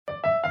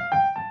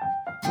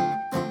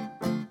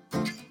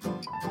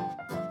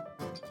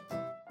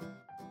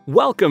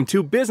Welcome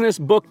to Business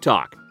Book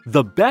Talk,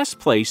 the best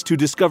place to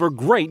discover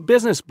great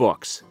business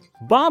books.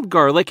 Bob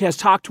Garlick has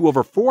talked to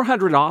over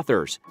 400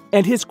 authors,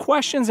 and his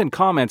questions and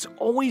comments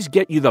always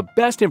get you the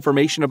best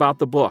information about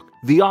the book,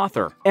 the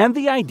author, and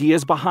the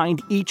ideas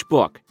behind each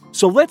book.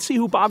 So let's see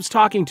who Bob's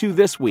talking to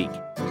this week.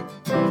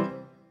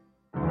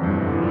 Hey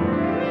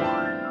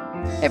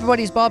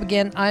everybody, it's Bob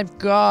again. I've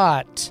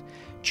got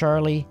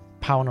Charlie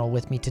Pownall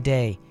with me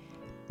today.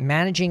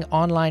 Managing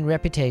online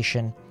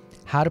reputation,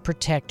 how to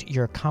protect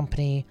your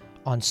company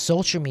on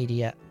social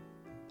media.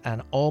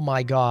 And oh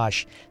my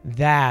gosh,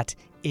 that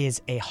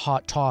is a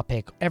hot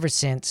topic ever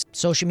since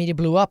social media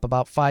blew up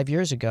about 5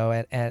 years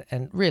ago.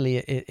 And really,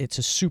 it's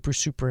a super,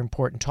 super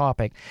important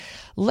topic.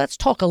 Let's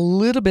talk a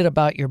little bit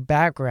about your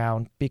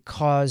background,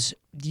 because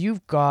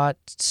you've got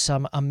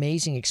some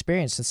amazing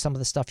experience in some of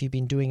the stuff you've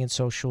been doing in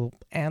social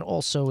and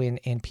also in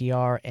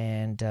PR.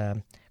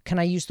 And can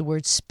I use the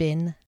word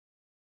spin?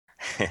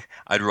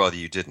 I'd rather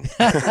you didn't.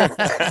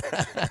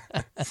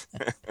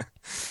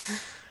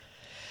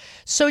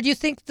 So do you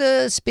think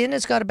the spin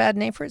has got a bad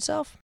name for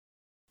itself?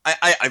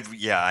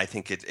 I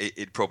think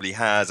it probably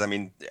has. I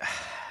mean,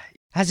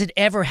 has it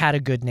ever had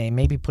a good name?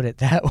 Maybe put it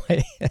that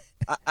way.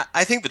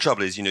 I think the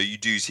trouble is, you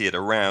do see it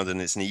around,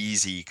 and it's an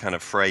easy kind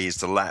of phrase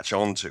to latch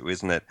onto,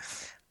 isn't it?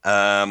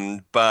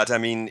 But I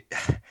mean,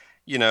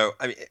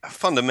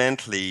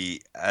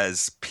 fundamentally,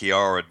 as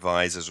PR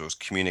advisors or as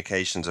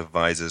communications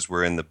advisors,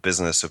 we're in the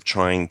business of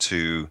trying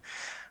to,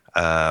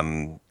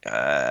 get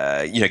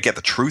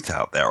the truth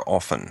out there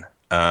often.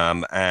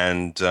 I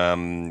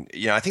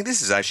think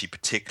this is actually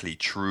particularly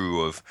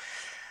true of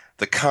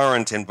the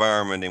current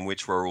environment in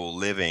which we're all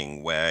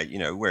living, where,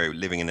 we're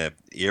living in an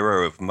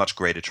era of much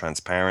greater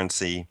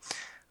transparency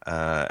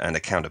and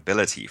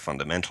accountability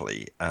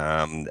fundamentally.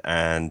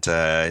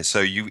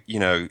 So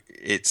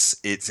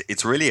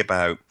it's really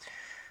about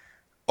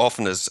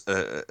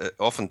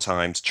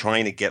oftentimes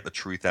trying to get the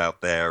truth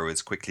out there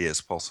as quickly as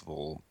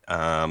possible,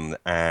 and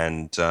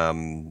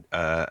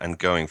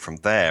going from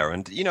there.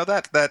 And one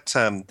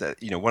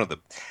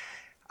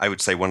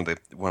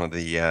of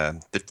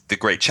the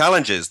great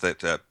challenges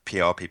that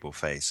PR people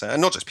face,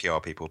 and not just PR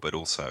people, but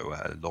also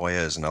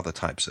lawyers and other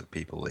types of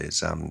people,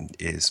 is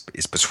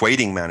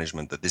persuading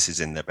management that this is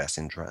in their best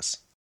interests.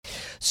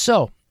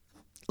 So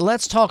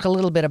let's talk a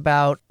little bit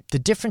about the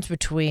difference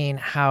between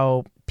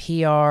how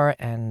PR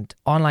and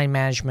online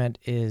management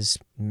is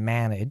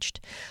managed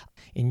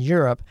in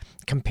Europe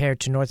compared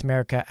to North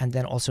America, and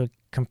then also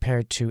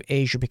compared to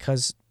Asia,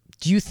 because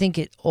do you think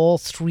all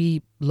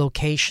three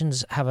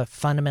locations have a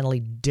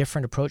fundamentally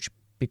different approach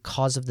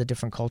because of the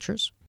different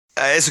cultures?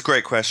 It's a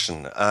great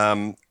question.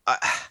 I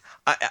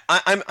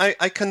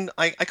can't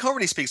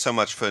really speak so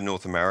much for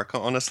North America,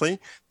 honestly.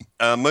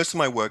 Most of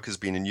my work has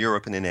been in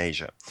Europe and in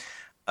Asia,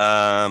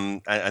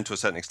 and to a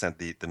certain extent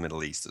the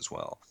Middle East as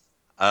well.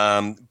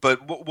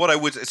 But what I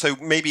would, so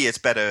maybe it's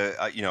better,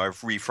 I've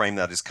reframed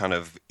that as kind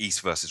of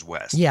East versus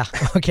West. Yeah,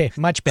 okay,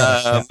 much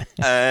better.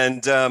 I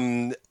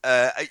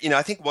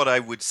think what I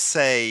would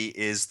say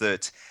is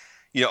that,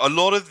 a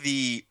lot of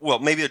maybe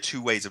there are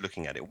two ways of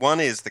looking at it. One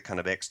is the kind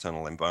of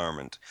external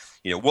environment,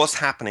 what's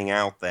happening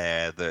out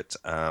there that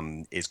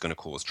is going to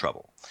cause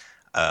trouble,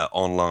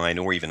 online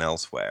or even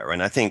elsewhere.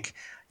 And I think,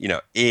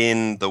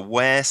 in the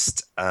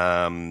West,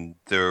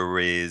 there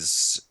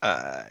is,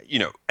 I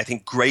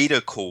think greater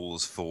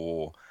calls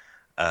for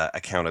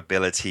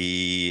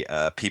accountability.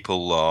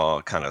 People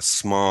are kind of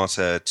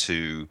smarter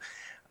to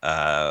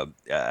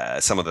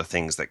some of the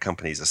things that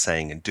companies are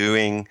saying and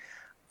doing.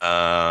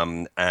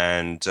 There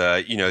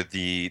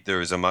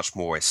is a much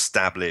more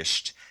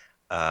established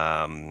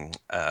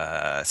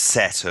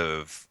set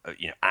of,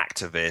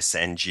 activists,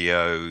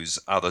 NGOs,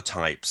 other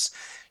types,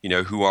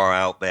 who are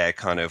out there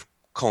kind of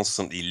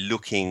constantly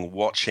looking,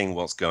 watching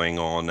what's going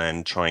on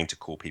and trying to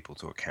call people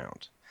to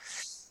account.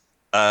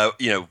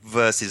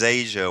 Versus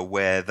Asia,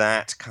 where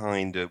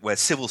where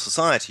civil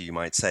society, you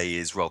might say,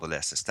 is rather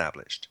less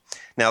established.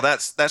 Now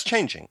that's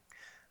changing.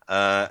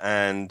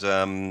 And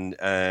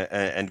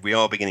we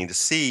are beginning to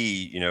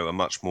see, a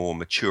much more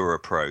mature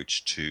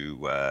approach to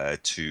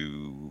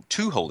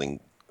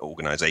holding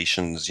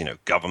organizations,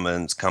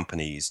 governments,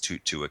 companies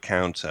to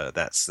account.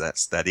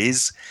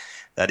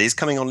 That is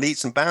coming on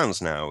leaps and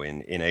bounds now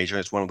in Asia.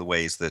 It's one of the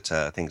ways that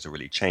things are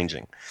really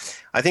changing.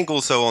 I think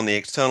also on the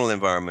external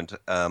environment,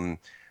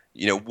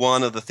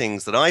 one of the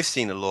things that I've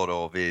seen a lot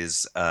of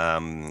is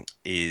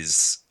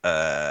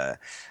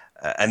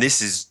and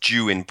this is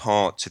due in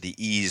part to the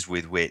ease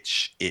with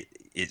which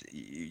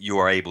you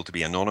are able to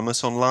be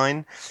anonymous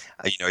online.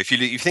 If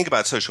you think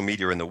about social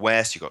media in the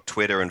West, you've got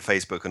Twitter and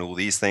Facebook and all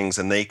these things,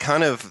 and they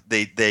kind of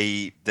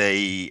they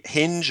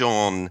hinge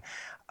on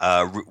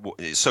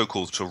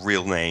so-called sort of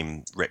real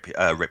name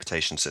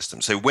reputation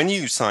systems. So when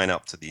you sign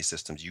up to these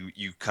systems,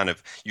 you can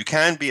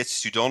be a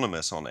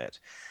pseudonymous on it,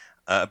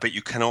 but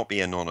you cannot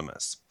be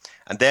anonymous,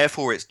 and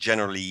therefore it's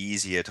generally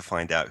easier to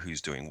find out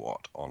who's doing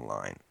what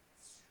online.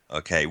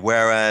 Okay,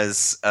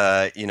 whereas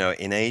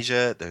in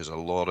Asia, there's a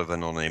lot of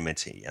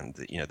anonymity, and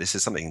this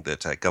is something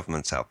that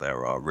governments out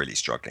there are really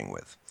struggling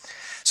with.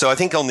 So I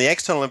think on the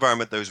external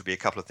environment, those would be a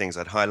couple of things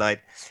I'd highlight.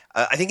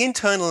 I think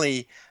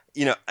internally,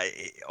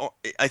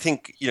 I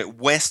think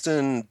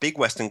big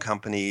Western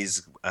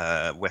companies,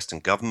 Western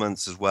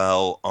governments as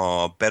well,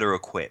 are better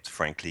equipped,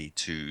 frankly,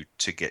 to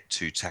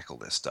tackle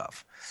this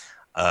stuff.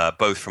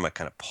 Both from a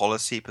kind of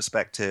policy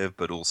perspective,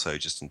 but also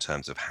just in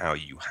terms of how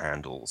you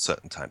handle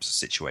certain types of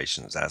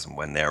situations as and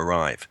when they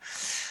arrive.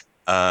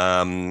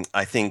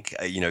 I think,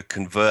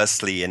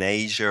 conversely in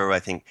Asia, I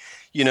think,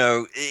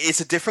 it's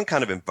a different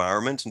kind of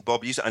environment. And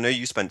Bob, I know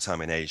you spent time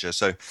in Asia,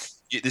 so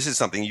this is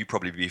something you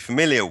probably be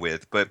familiar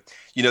with. But,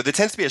 there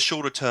tends to be a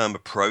shorter term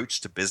approach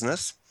to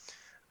business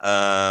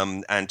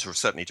and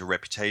certainly to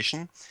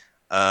reputation.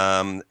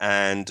 So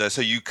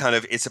you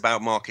it's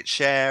about market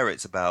share,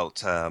 it's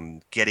about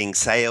getting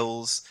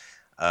sales,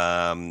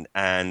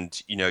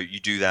 and you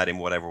do that in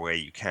whatever way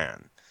you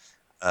can.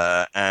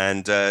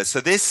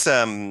 So this,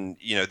 and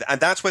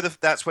that's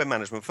where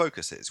management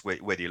focus is,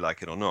 whether you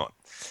like it or not.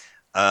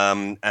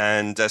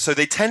 So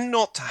they tend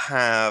not to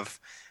have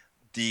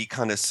the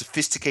kind of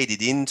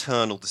sophisticated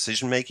internal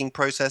decision-making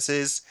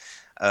processes.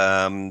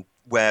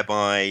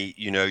 Whereby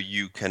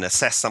you can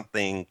assess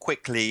something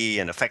quickly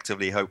and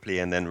effectively, hopefully,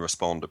 and then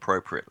respond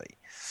appropriately,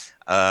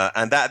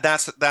 and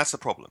that's a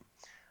problem.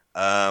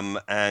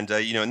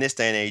 In this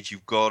day and age,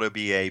 you've got to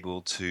be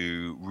able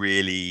to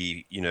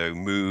really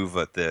move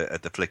at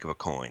the flick of a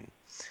coin.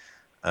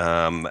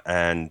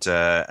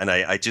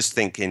 I just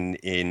think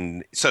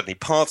in certainly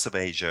parts of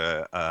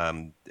Asia,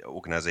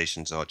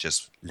 organizations are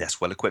just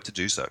less well equipped to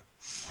do so.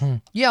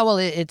 Yeah, well,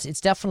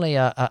 it's definitely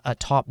a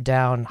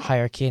top-down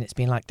hierarchy, and it's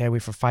been like that way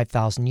for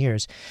 5,000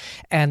 years,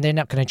 and they're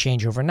not going to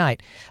change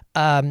overnight.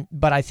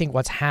 But I think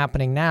what's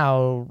happening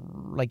now,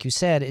 like you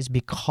said, is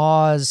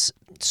because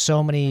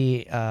so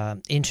many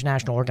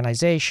international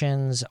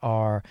organizations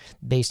are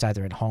based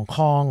either in Hong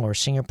Kong or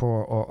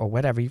Singapore or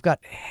whatever. You've got,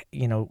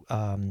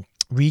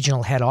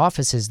 regional head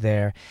offices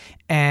there,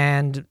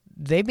 and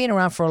they've been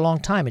around for a long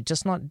time. It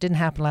just didn't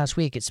happen last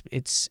week.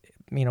 It's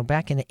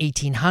back in the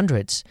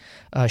 1800s,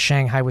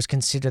 Shanghai was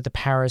considered the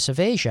Paris of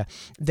Asia.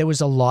 There was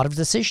a lot of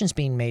decisions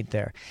being made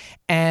there.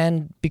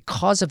 And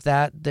because of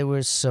that, there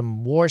was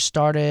some war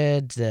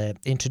started, the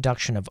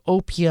introduction of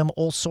opium,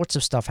 all sorts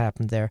of stuff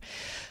happened there.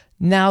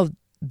 Now,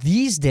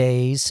 these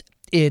days,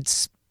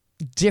 it's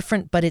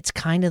different, but it's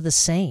kind of the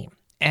same.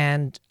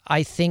 And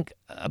I think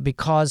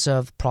because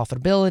of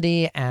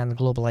profitability and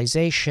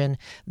globalization,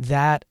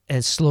 that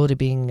is slowly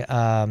being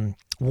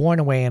worn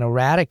away and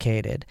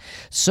eradicated.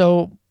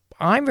 So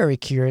I'm very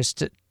curious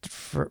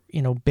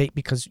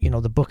because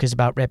the book is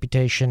about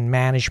reputation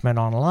management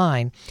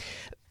online.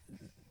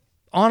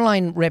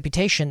 Online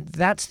reputation,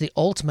 that's the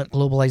ultimate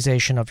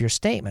globalization of your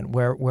statement,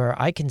 where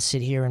I can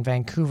sit here in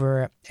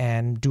Vancouver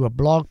and do a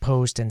blog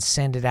post and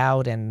send it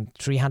out and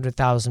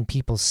 300,000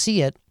 people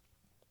see it.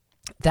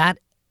 That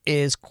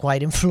is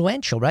quite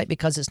influential, right?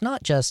 Because it's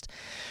not just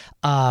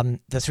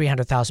the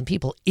 300,000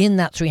 people. In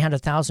that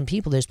 300,000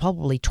 people, there's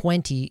probably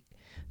 20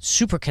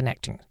 super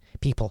connecting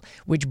people,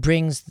 which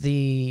brings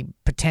the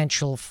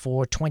potential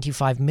for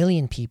 25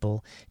 million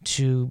people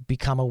to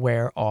become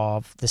aware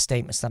of the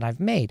statements that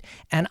I've made.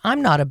 And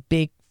I'm not a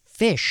big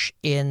fish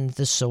in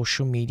the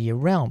social media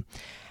realm.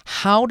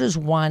 How does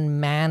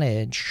one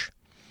manage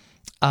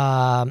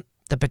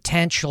the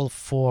potential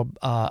for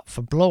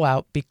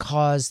blowout?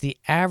 Because the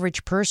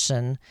average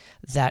person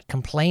that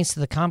complains to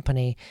the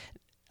company,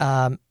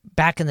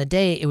 back in the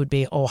day, it would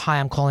be, oh, hi,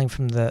 I'm calling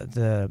from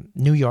the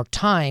New York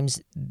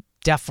Times.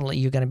 Definitely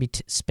you're going to be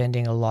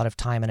spending a lot of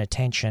time and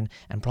attention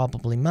and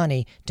probably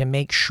money to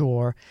make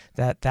sure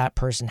that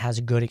person has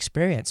a good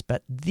experience.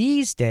 But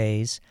these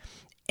days,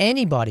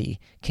 anybody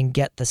can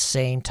get the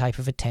same type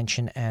of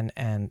attention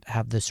and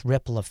have this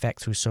ripple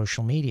effect through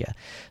social media.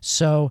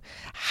 So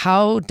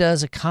how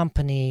does a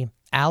company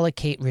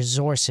allocate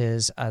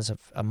resources as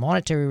a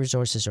monetary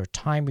resources or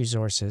time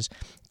resources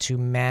to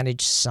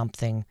manage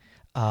something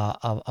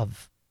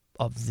of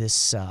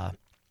this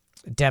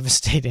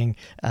devastating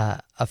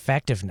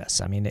effectiveness?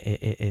 I mean,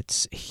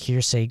 it's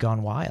hearsay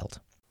gone wild.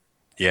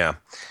 Yeah,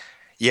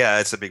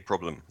 it's a big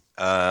problem.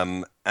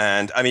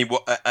 And I mean,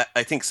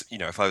 I think,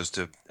 if I was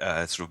to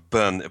sort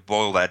of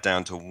boil that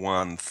down to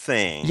one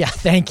thing. Yeah,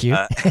 thank you.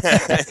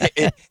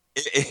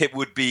 It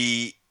would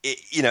be,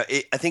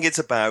 I think it's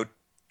about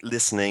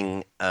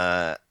listening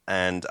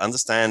and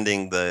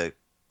understanding the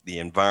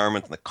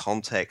environment and the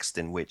context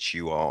in which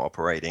you are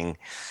operating.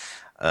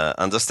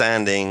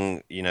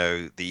 Understanding,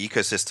 the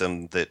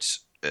ecosystem that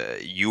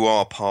you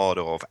are part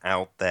of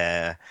out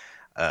there,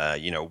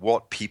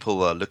 what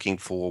people are looking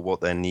for,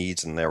 what their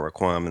needs and their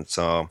requirements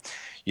are,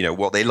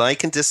 what they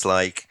like and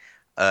dislike,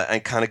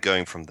 and kind of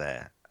going from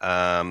there.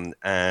 So,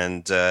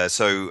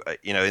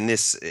 in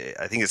this,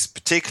 I think it's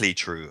particularly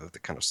true of the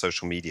kind of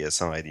social media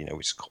side,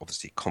 which is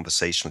obviously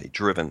conversationally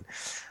driven.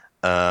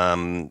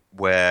 Where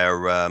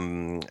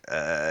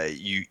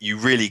you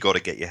really got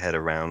to get your head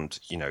around,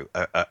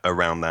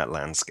 around that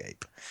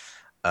landscape.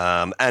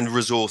 and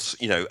resource,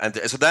 and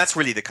so that's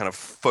really the kind of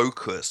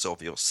focus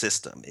of your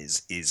system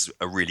is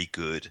a really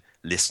good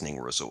listening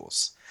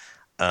resource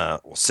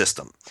or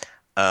system.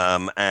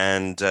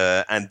 And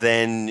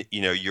then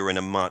you're in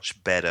a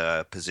much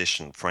better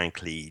position,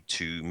 frankly,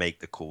 to make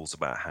the calls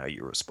about how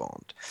you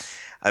respond.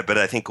 But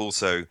I think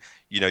also,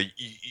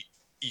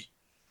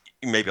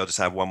 maybe I'll just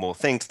add one more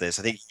thing to this.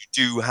 I think you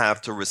do have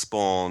to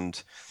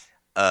respond.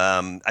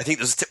 I think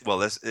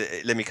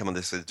let me come on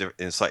this in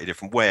a slightly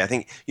different way. I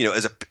think,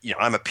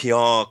 I'm a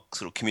PR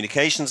sort of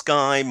communications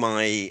guy.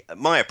 My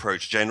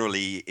approach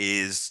generally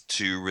is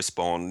to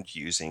respond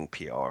using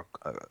PR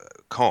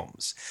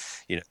comms,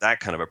 that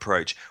kind of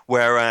approach.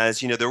 Whereas,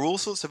 there are all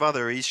sorts of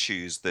other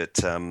issues that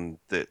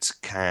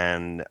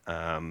can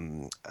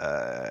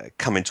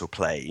come into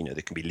play.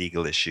 There can be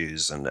legal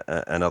issues and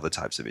other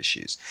types of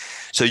issues.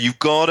 So you've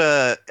got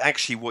to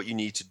actually, what you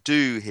need to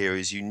do here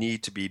is you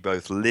need to be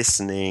both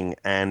listening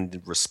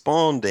and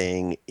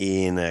responding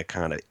in a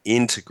kind of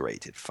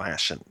integrated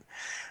fashion.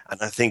 And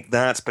I think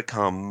that's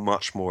become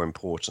much more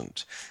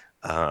important,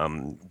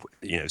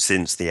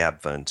 since the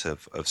advent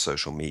of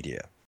social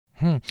media.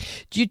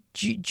 Do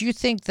you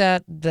think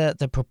that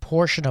the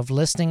proportion of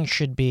listening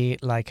should be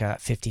like a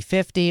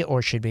 50-50,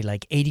 or should be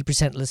like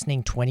 80%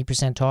 listening,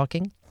 20%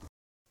 talking?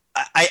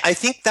 I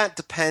think that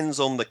depends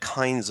on the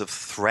kinds of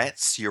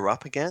threats you're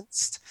up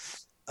against.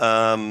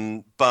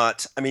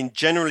 But I mean,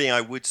 generally,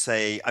 I would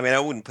say, I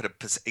wouldn't put an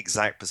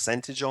exact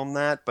percentage on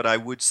that, but I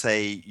would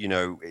say,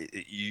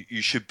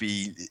 you should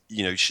be,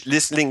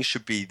 listening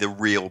should be the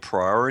real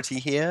priority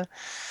here.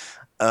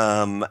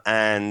 And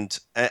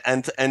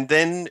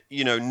then,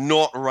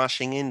 not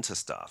rushing into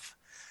stuff,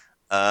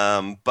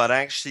 but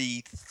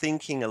actually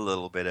thinking a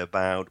little bit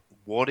about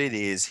what it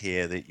is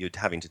here that you're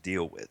having to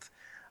deal with.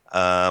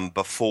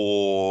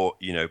 Before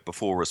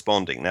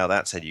responding. Now,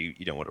 that said, you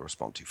don't want to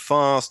respond too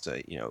fast, or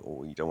you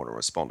don't want to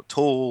respond at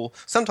all.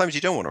 Sometimes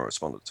you don't want to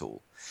respond at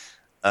all.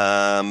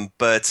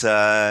 But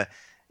the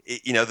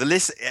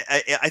list.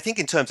 I think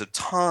in terms of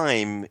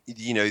time,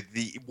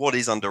 what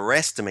is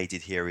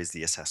underestimated here is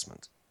the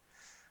assessment.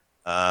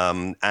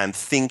 And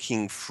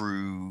thinking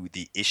through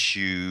the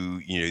issue,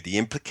 the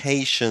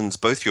implications,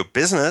 both your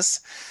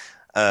business,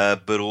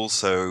 but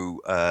also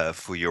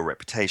for your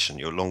reputation,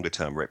 your longer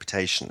term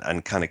reputation,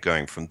 and kind of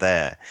going from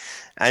there.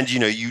 And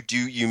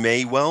you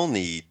may well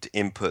need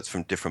inputs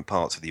from different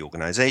parts of the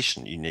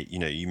organization.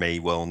 You may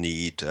well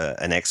need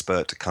an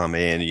expert to come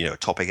in, a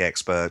topic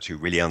expert who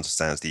really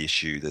understands the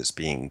issue that's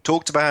being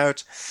talked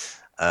about.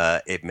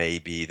 It may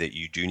be that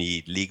you do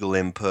need legal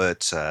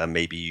input.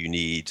 Maybe you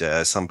need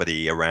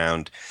somebody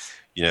around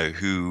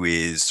who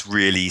is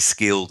really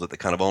skilled at the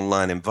kind of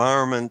online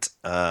environment,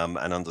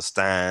 and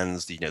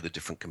understands the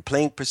different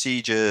complaint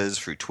procedures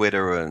through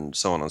Twitter and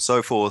so on and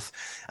so forth,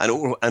 and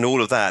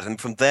all of that.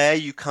 And from there,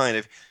 you kind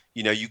of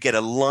you get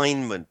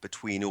alignment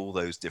between all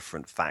those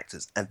different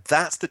factors, and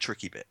that's the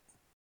tricky bit.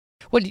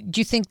 Well, do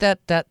you think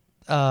that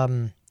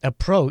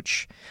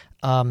approach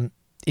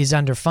is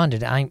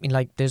underfunded? I mean,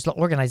 like, there's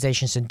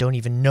organizations that don't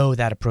even know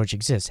that approach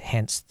exists.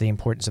 Hence the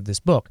importance of this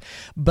book.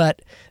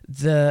 But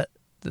the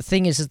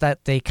thing is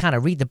that they kind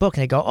of read the book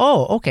and they go,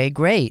 oh, okay,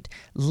 great,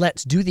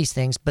 let's do these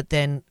things, but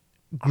then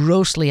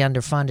grossly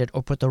underfunded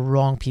or put the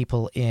wrong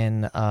people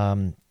in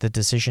the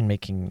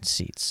decision-making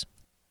seats.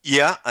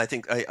 Yeah, I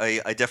think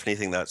I definitely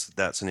think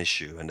that's an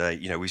issue, and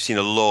we've seen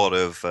a lot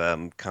of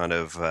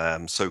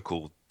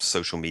so-called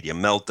social media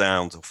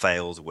meltdowns or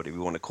fails, or whatever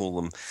you want to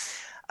call them,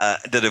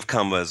 that have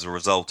come as a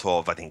result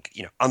of, I think,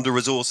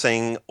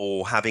 under-resourcing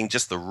or having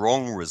just the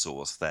wrong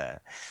resource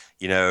there.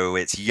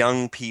 It's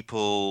young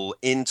people,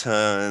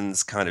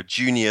 interns, kind of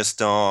junior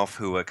staff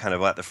who are kind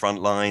of at the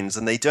front lines,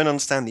 and they don't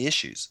understand the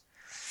issues.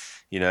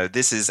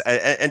 This is,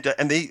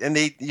 and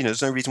they,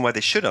 there's no reason why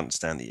they should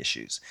understand the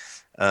issues.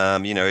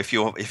 If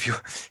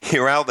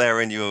you're out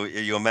there and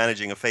you're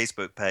managing a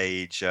Facebook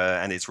page,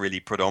 and it's really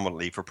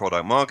predominantly for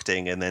product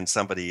marketing, and then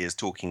somebody is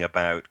talking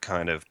about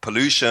kind of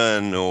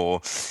pollution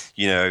or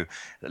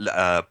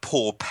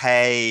poor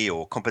pay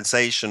or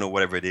compensation or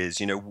whatever it is,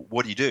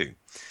 what do you do?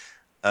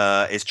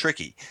 It's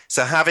tricky.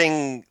 So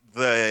having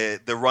the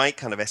right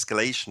kind of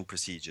escalation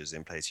procedures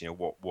in place,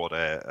 what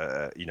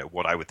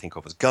I would think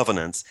of as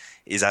governance,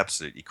 is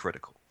absolutely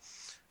critical.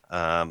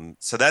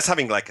 So that's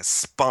having like a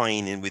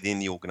spine within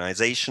the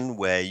organization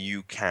where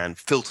you can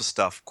filter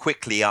stuff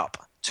quickly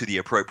up to the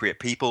appropriate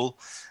people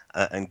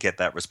and get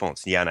that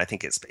response. Yeah, and I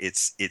think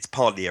it's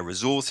partly a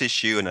resource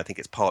issue, and I think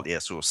it's partly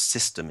a sort of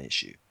system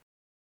issue.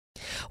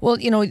 Well,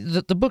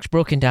 the book's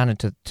broken down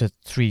into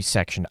three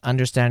sections: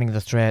 understanding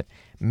the threat,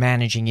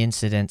 managing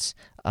incidents,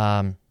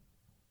 and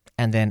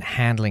then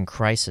handling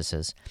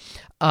crises.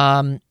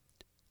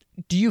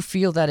 Do you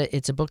feel that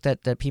it's a book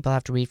that people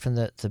have to read from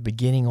the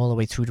beginning all the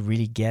way through to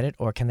really get it,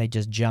 or can they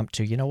just jump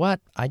to,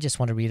 I just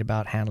want to read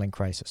about handling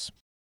crisis?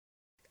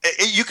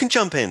 you can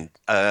jump in,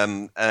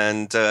 and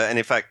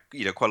in fact,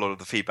 quite a lot of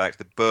the feedback to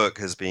the book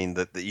has been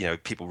that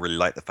people really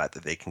like the fact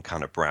that they can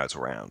kind of browse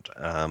around,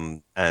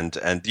 and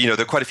there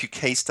are quite a few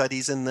case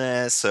studies in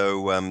there,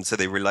 so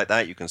they really like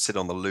that. You can sit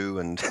on the loo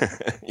and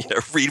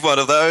read one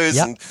of those,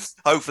 Yep. and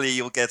hopefully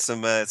you'll get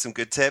some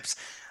good tips.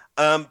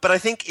 But I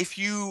think if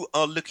you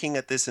are looking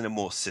at this in a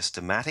more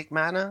systematic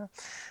manner,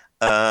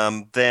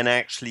 then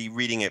actually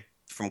reading it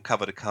from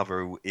cover to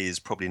cover is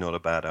probably not a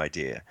bad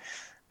idea.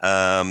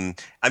 I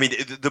mean,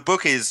 the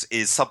book is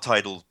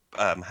subtitled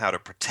 "How to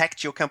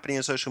Protect Your Company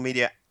on Social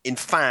Media." In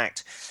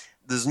fact,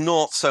 there's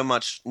not so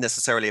much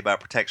necessarily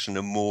about protection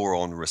and more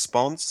on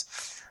response.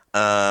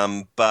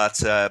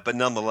 But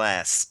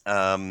nonetheless,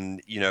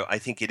 I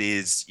think it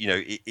is,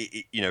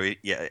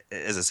 yeah,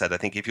 as I said, I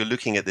think if you're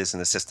looking at this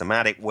in a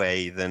systematic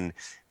way, then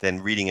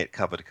reading it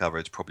cover to cover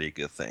is probably a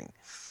good thing.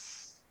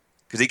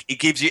 Because it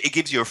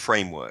gives you a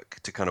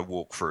framework to kind of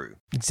walk through.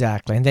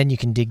 Exactly. And then you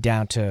can dig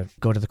down to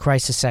go to the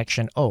crisis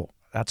section. Oh,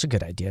 that's a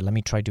good idea. Let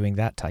me try doing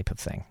that type of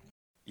thing.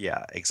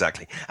 Yeah,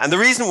 exactly. And the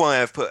reason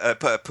why I've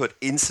put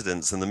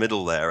incidents in the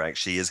middle there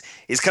actually is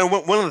kind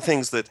of one of the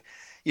things that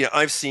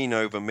I've seen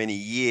over many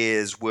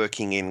years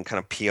working in kind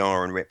of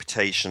PR and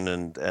reputation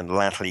and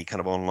latterly kind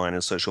of online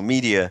and social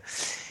media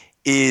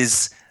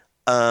is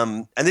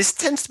and this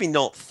tends to be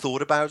not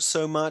thought about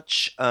so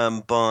much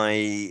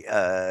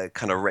by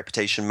kind of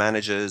reputation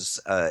managers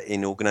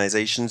in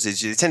organizations,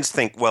 is you tend to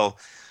think, well,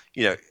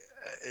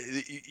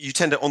 you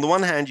tend to, on the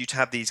one hand, you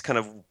have these kind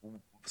of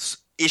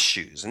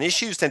issues, and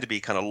issues tend to be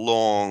kind of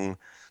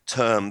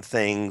long-term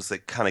things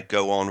that kind of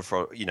go on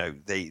for,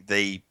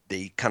 they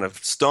kind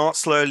of start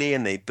slowly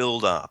and they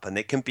build up, and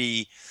it can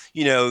be,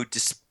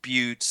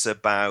 disputes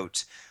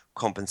about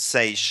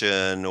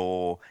compensation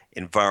or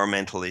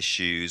environmental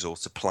issues or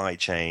supply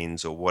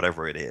chains or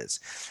whatever it is.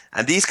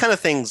 And these kind of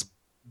things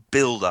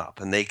build up,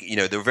 and they,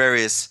 there are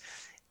various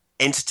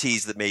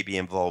entities that may be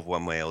involved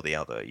one way or the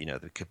other.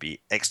 There could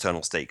be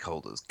external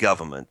stakeholders,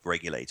 government,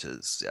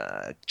 regulators,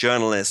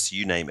 journalists,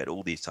 you name it,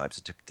 all these types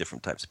of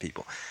different types of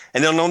people.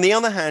 And then on the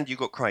other hand, you've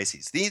got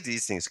crises.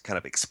 These things kind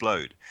of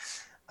explode.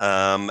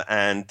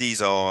 And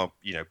these are,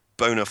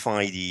 bona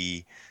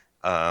fide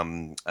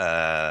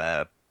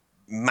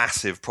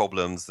massive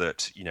problems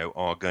that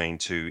are going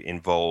to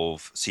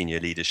involve senior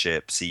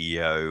leadership,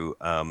 CEO,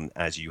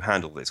 as you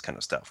handle this kind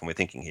of stuff. And we're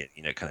thinking here,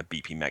 kind of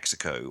BP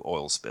Mexico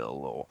oil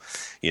spill, or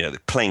the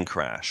plane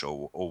crash,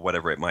 or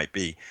whatever it might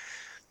be.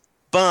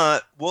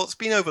 But what's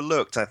been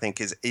overlooked, I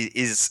think,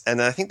 is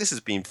and I think this has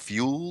been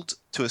fueled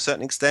to a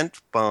certain extent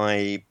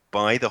by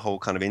the whole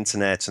kind of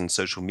internet and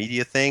social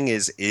media thing,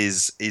 is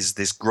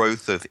this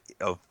growth of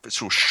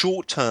sort of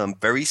short-term,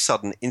 very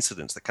sudden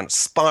incidents that kind of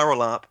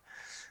spiral up,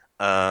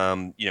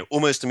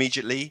 almost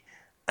immediately,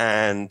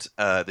 and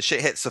the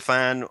shit hits the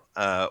fan,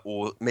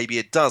 or maybe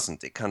it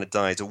doesn't. It kind of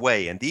dies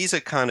away, and these are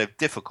kind of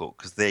difficult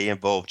because they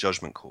involve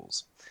judgment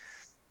calls.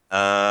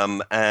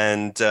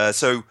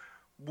 So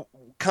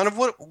kind of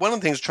one of the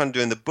things I'm trying to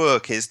do in the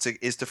book is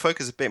to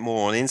focus a bit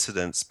more on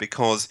incidents,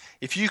 because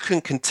if you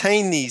can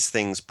contain these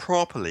things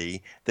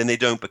properly, then they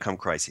don't become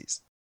crises.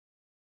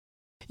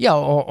 Yeah,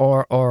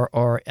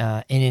 or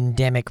an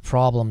endemic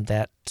problem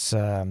that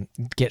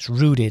gets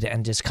rooted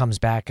and just comes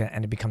back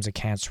and it becomes a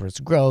cancerous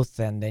growth,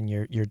 and then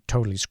you're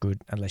totally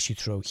screwed unless you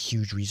throw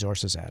huge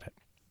resources at it.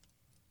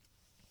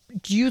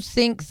 Do you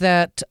think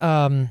that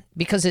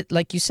because it,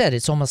 like you said,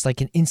 it's almost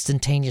like an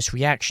instantaneous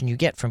reaction you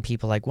get from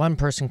people, like one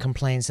person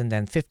complains and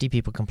then 50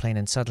 people complain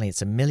and suddenly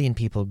it's 1 million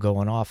people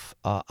going off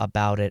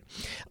about it.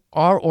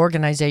 Are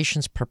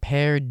organizations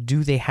prepared?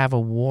 Do they have a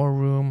war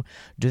room?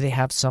 Do they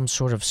have some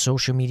sort of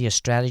social media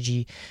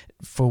strategy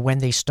for when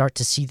they start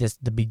to see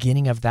the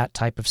beginning of that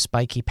type of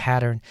spiky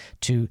pattern,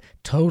 to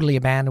totally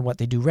abandon what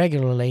they do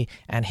regularly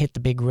and hit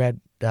the big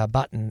red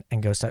button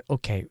and go,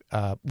 okay,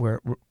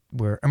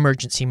 we're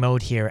emergency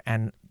mode here,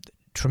 and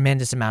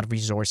tremendous amount of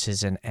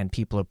resources and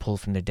people are pulled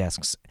from their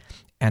desks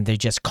and they're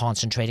just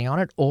concentrating on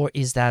it? Or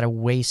is that a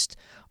waste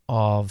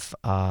of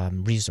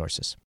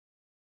resources?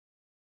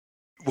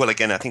 Well,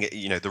 again, I think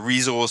the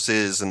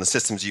resources and the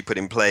systems you put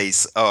in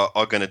place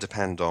are going to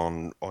depend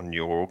on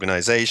your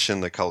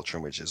organization, the culture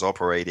in which it's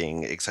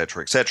operating, et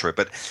cetera, et cetera.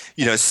 But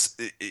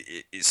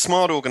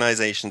smart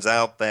organizations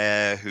out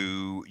there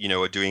who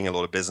are doing a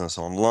lot of business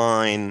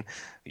online,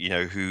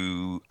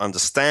 who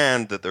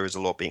understand that there is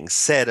a lot being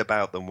said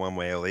about them one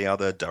way or the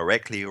other,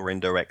 directly or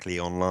indirectly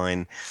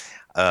online.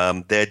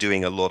 They're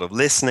doing a lot of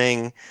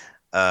listening.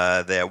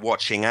 They're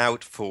watching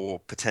out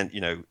for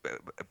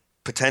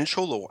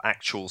potential or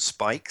actual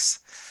spikes,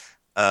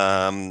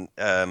 and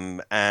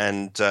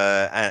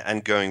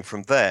going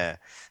from there.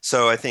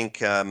 So I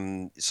think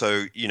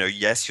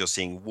yes, you're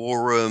seeing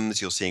war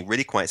rooms, you're seeing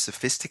really quite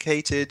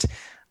sophisticated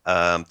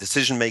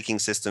decision-making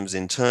systems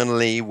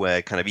internally,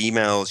 where kind of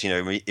emails,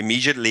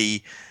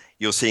 immediately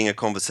you're seeing a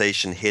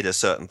conversation hit a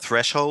certain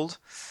threshold.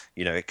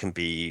 It can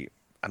be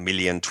 1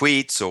 million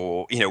tweets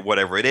or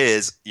whatever it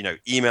is.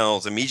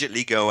 Emails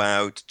immediately go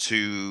out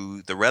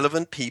to the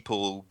relevant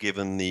people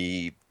given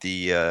the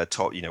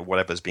top,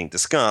 whatever's being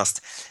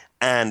discussed,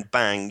 and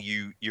bang,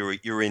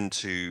 you're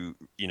into,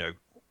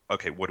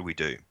 okay, what do we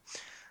do?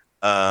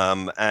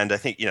 And I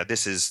think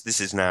this is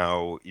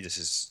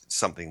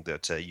something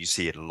that you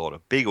see at a lot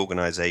of big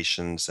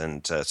organizations,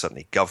 and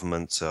certainly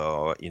governments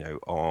are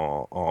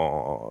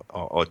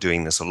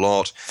doing this a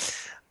lot.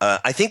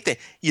 I think that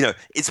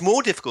it's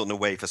more difficult in a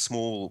way for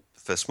small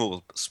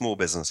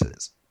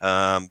businesses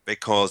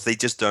because they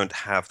just don't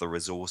have the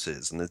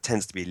resources, and there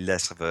tends to be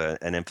less of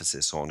an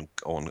emphasis on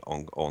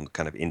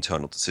kind of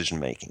internal decision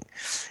making.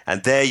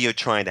 And there you're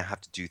trying to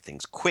have to do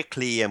things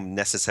quickly and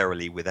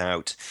necessarily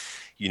without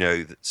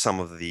some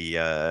of the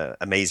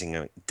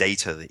amazing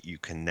data that you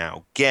can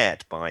now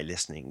get by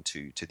listening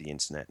to the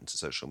internet and to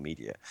social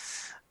media.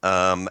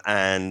 So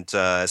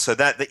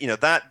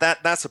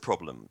that's a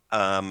problem.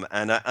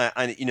 And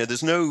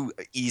there's no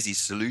easy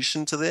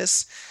solution to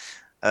this.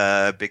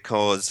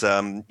 Because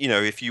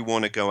if you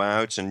want to go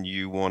out and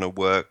you want to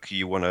work,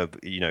 you want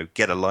to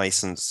get a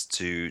license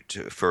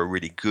for a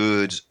really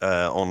good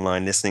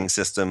online listening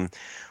system,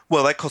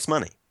 well, that costs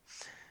money,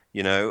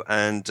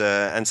 and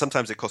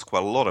sometimes it costs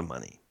quite a lot of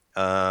money.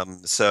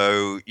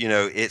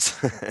 It's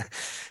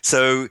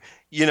so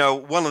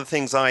one of the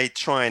things I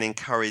try and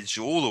encourage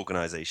all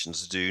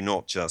organizations to do,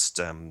 not just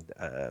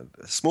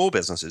small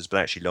businesses, but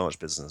actually large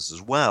businesses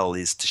as well,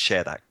 is to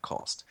share that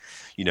cost.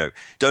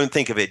 Don't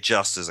think of it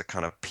just as a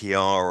kind of PR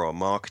or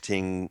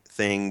marketing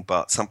thing,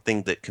 but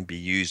something that can be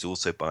used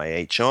also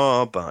by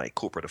HR, by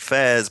corporate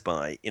affairs,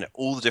 by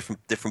all the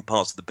different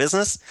parts of the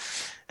business,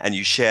 and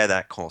you share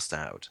that cost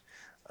out.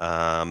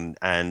 And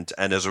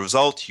as a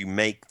result, you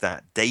make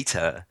that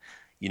data,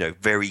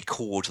 very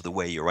core to the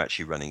way you're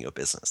actually running your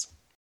business.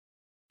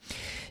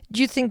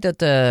 Do you think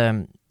that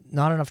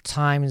not enough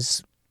time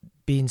is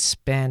being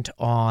spent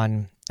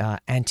on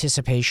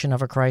anticipation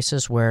of a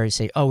crisis, where you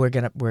say, "Oh, we're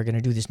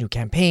gonna do this new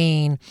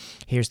campaign.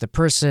 Here's the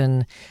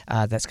person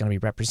that's going to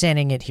be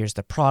representing it. Here's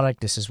the product.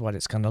 This is what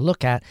it's going to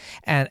look at,"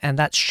 and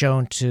that's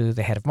shown to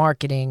the head of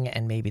marketing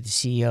and maybe the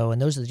CEO,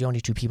 and those are the only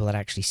two people that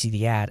actually see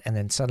the ad. And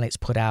then suddenly it's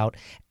put out,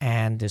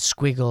 and the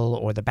squiggle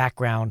or the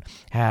background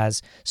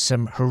has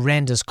some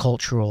horrendous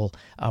cultural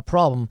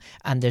problem,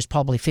 and there's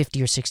probably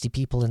 50 or 60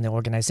 people in the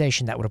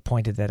organization that would have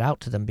pointed that out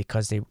to them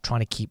because they were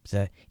trying to keep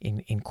the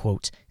in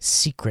quotes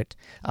secret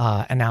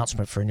announcement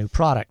for a new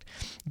product.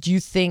 Do you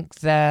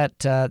think that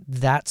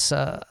that's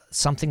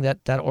something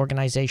that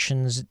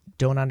organizations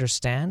don't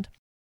understand?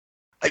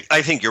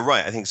 I think you're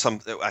right. I think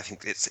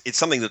it's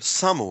something that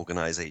some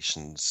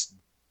organizations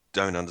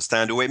don't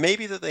understand, or it may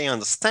be that they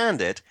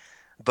understand it,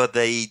 but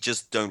they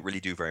just don't really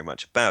do very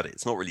much about it.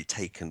 It's not really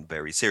taken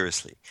very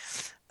seriously.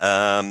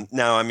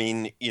 Now, I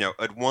mean,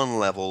 at one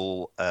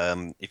level,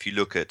 if you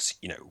look at,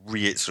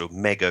 real sort of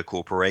mega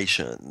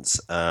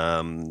corporations,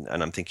 and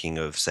I'm thinking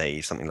of,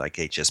 say, something like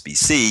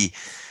HSBC,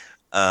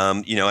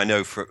 I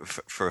know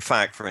for a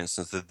fact, for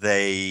instance, that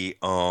they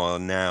are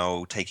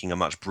now taking a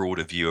much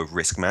broader view of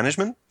risk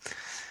management.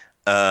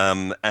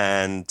 So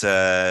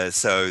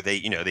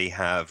they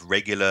have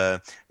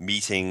regular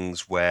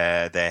meetings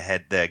where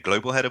their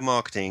global head of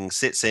marketing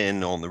sits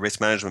in on the risk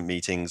management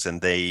meetings,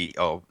 and they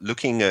are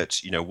looking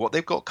at, what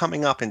they've got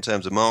coming up in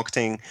terms of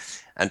marketing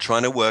and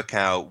trying to work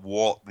out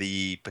what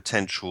the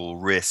potential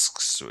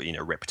risks,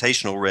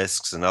 reputational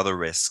risks and other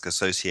risks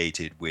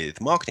associated with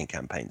marketing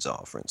campaigns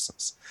are, for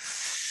instance.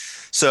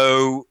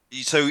 So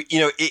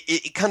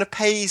it kind of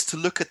pays to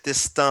look at this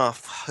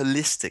stuff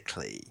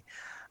holistically.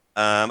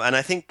 And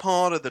I think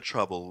part of the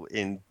trouble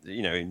in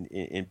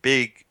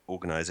big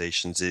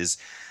organizations is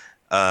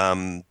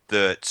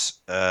that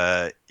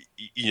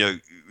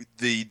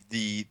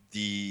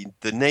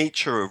the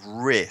nature of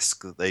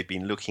risk that they've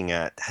been looking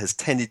at has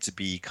tended to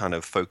be kind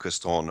of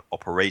focused on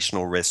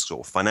operational risks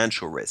or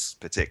financial risks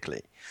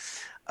particularly,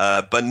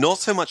 but not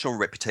so much on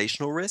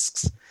reputational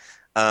risks.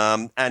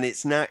 And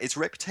it's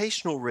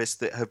reputational risks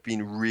that have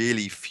been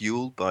really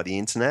fueled by the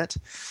internet,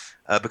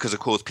 because of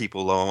course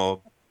people are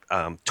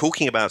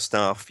talking about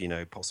stuff,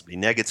 possibly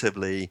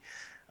negatively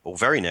or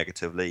very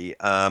negatively,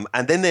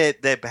 and then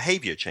their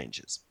behavior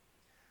changes.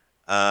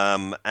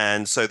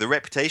 And so the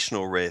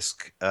reputational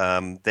risk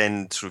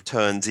then sort of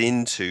turns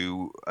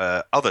into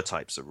other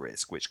types of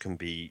risk, which can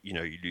be, you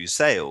lose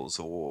sales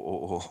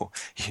or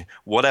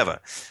whatever.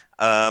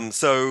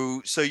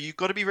 So you've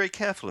got to be very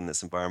careful in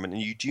this environment,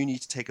 and you do need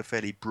to take a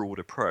fairly broad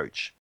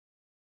approach.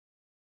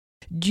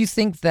 Do you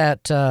think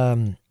that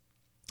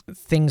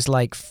things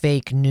like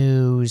fake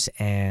news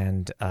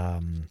and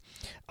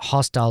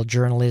hostile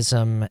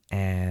journalism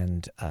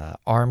and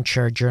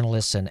armchair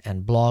journalists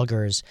and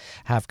bloggers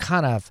have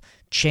kind of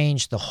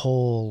changed the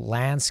whole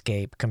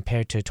landscape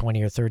compared to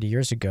 20 or 30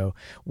 years ago,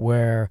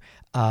 where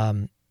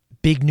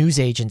big news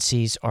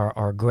agencies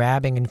are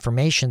grabbing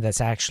information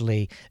that's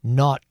actually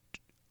not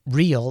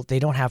real? They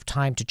don't have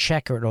time to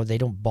check it, or they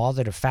don't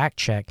bother to fact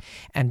check,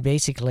 and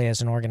basically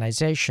as an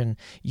organization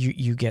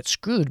you get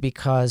screwed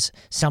because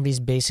somebody's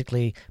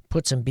basically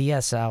put some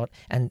BS out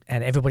and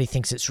everybody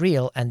thinks it's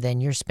real, and then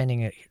you're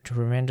spending a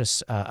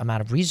tremendous amount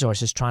of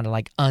resources trying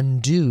to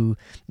undo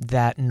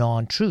that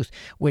non-truth,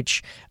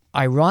 which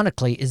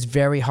ironically is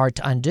very hard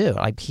to undo.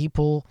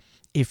 People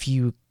if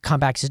you come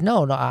back and says,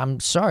 no, I'm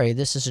sorry,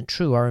 this isn't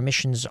true. Our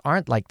emissions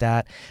aren't like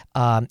that.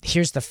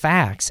 Here's the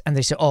facts. And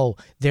they say, oh,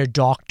 they're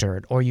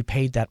doctored, or you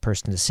paid that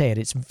person to say it.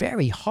 It's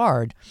very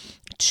hard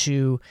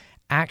to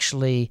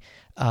actually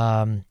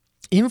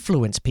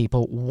influence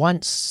people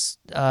once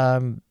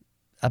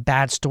a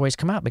bad story's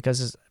come out,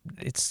 because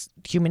it's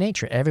human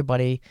nature.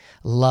 Everybody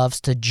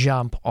loves to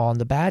jump on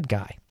the bad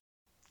guy.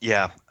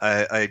 Yeah,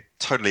 I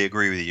totally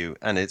agree with you,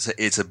 and it's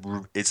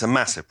a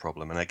massive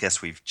problem, and I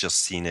guess we've just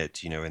seen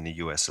it, in the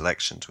U.S.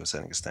 election to a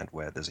certain extent,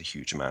 where there's a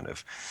huge amount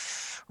of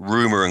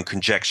rumor and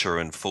conjecture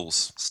and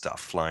false stuff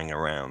flying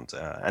around,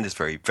 and it's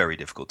very, very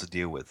difficult to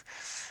deal with.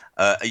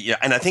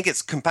 And I think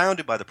it's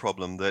compounded by the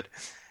problem that,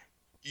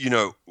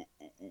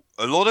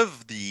 a lot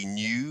of the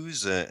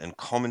news and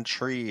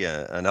commentary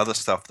and other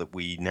stuff that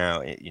we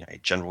now,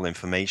 general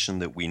information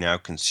that we now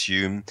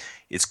consume,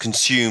 is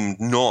consumed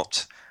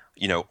not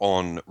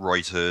on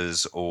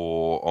Reuters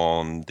or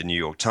on the New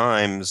York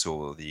Times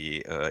or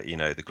the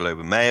Globe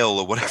and Mail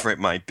or whatever it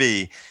might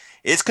be.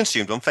 It's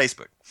consumed on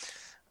Facebook.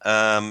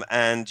 And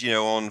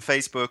on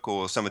Facebook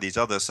or some of these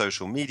other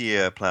social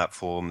media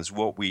platforms,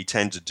 what we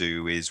tend to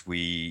do is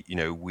we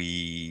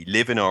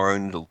live in our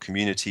own little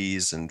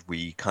communities, and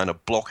we kind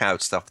of block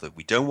out stuff that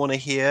we don't want to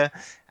hear,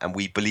 and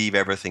we believe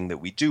everything that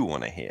we do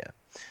want to hear.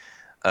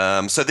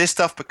 So this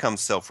stuff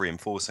becomes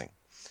self-reinforcing.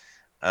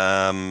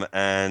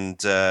 And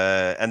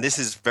this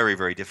is very,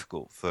 very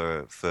difficult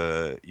for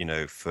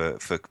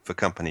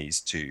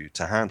companies to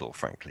handle,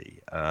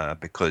 frankly,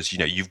 because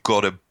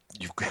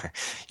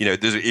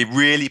it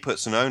really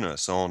puts an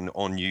onus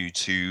on you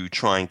to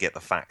try and get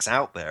the facts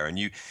out there. And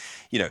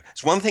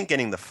it's one thing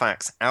getting the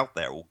facts out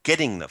there or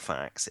getting the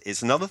facts.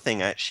 It's another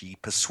thing actually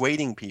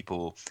persuading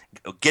people,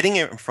 getting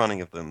it in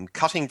front of them,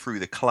 cutting through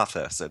the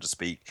clutter, so to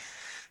speak,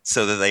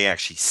 so that they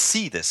actually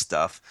see this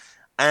stuff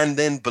and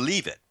then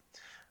believe it.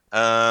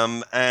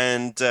 So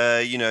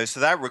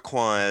that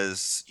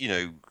requires,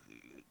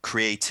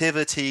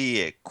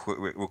 creativity. It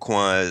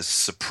requires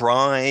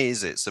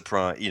surprise.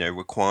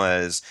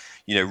 Requires,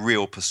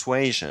 real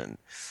persuasion.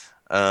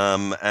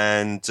 Coming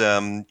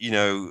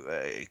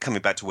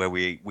back to where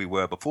we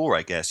were before,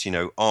 I guess,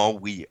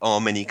 are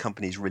many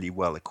companies really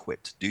well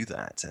equipped to do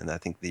that? And I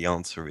think the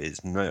answer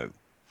is no.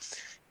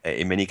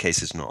 In many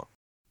cases, not.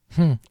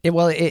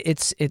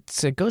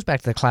 It goes back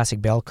to the classic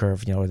bell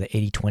curve, the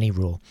 80-20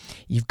 rule.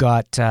 You've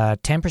got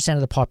 10% of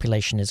the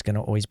population is going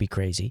to always be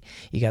crazy.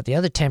 You got the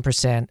other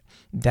 10%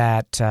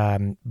 that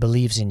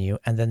believes in you,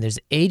 and then there's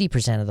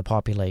 80% of the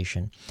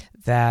population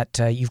that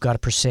you've got to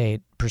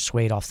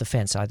persuade off the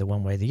fence, either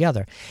one way or the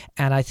other.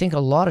 And I think a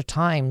lot of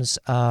times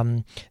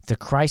the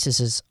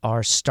crises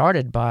are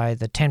started by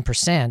the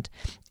 10%,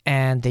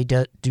 and they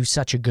do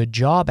such a good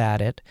job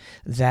at it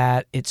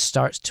that it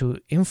starts to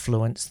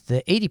influence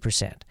the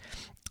 80%.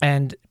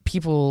 And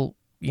people,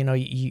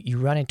 you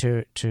run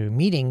into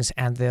meetings,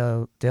 and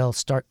they'll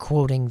start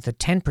quoting the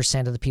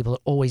 10% of the people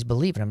that always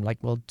believe in them. Like,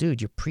 well,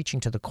 dude, you're preaching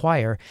to the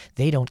choir.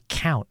 They don't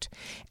count.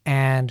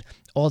 And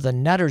all the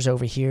nutters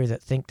over here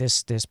that think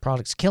this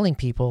product's killing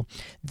people,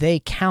 they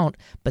count,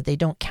 but they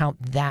don't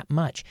count that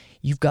much.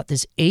 You've got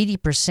this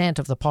 80%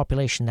 of the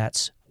population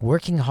that's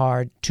working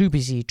hard, too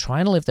busy,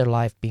 trying to live their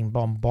life, being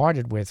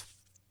bombarded with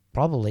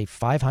probably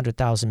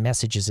 500,000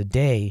 messages a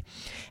day,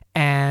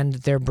 and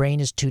their brain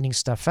is tuning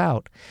stuff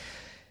out.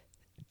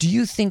 Do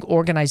you think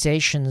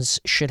organizations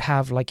should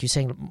have, like you're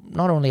saying,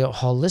 not only a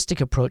holistic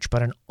approach,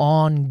 but an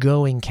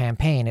ongoing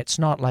campaign? It's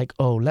not like,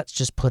 oh, let's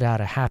just put out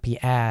a happy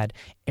ad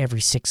every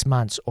 6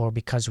 months, or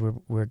because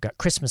we've got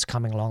Christmas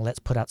coming along, let's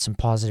put out some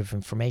positive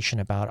information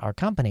about our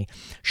company.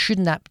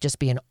 Shouldn't that just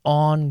be an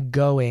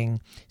ongoing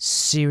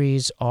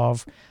series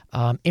of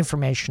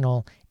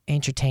informational,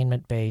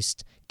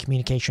 entertainment-based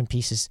communication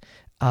pieces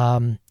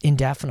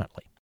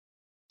indefinitely?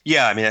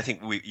 Yeah, I mean, I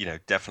think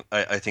definitely.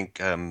 I think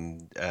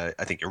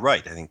you're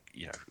right. I think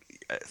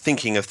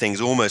thinking of things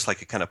almost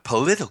like a kind of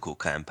political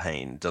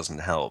campaign doesn't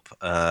help.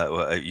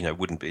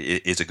 Wouldn't be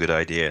is a good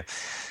idea.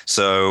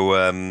 So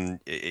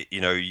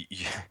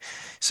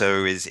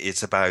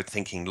it's about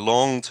thinking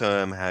long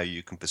term how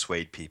you can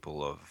persuade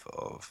people of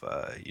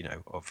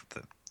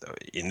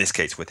in this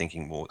case we're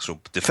thinking more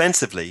sort of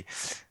defensively,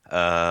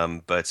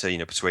 but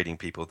persuading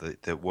people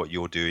that what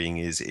you're doing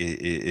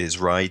is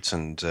right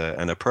and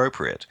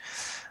appropriate.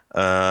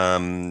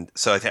 So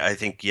I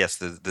think yes,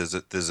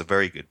 there's a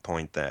very good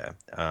point there,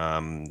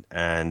 and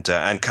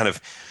kind of,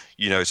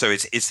 so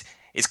it's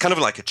kind of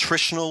like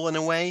attritional in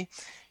a way.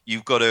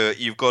 You've got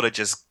to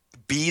just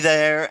be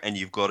there, and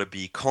you've got to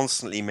be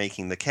constantly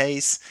making the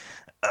case,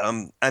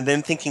 and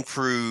then thinking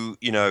through,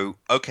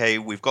 okay,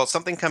 we've got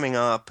something coming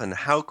up, and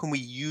how can we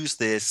use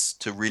this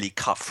to really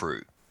cut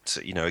through? So,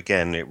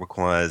 again, it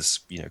requires,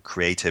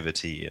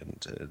 creativity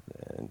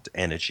and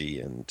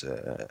energy and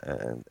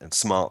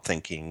smart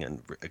thinking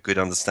and a good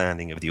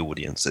understanding of the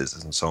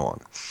audiences and so on.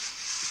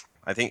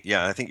 I think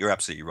you're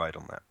absolutely right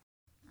on that.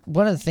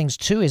 One of the things,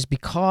 too, is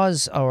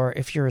because, or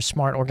if you're a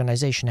smart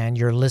organization and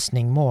you're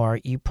listening more,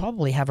 you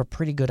probably have a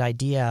pretty good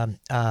idea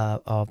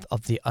of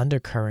the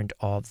undercurrent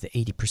of the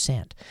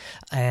 80%.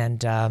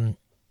 And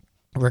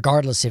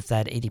regardless if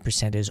that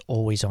 80% is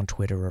always on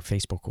Twitter or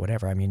Facebook or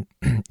whatever. I mean,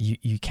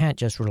 you can't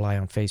just rely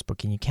on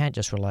Facebook and you can't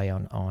just rely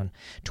on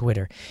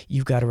Twitter.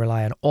 You've got to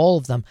rely on all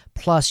of them.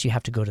 Plus, you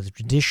have to go to the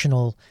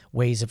traditional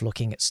ways of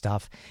looking at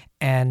stuff,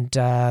 and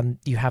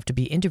you have to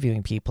be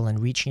interviewing people and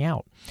reaching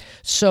out.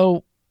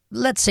 So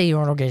let's say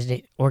your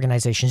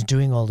organization is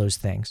doing all those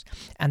things,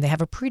 and they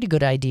have a pretty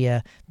good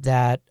idea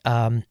that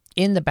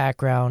in the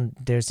background,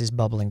 there's this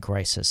bubbling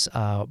crisis.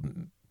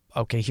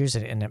 Okay, here's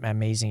an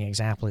amazing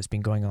example. It's been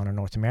going on in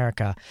North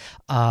America,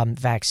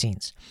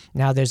 vaccines.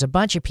 Now, there's a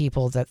bunch of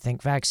people that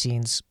think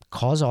vaccines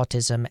cause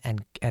autism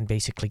and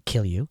basically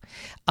kill you.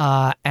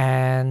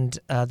 And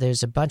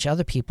there's a bunch of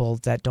other people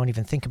that don't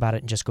even think about it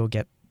and just go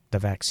get the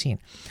vaccine.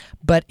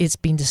 But it's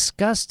been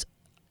discussed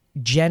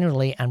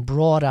generally and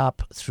brought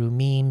up through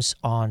memes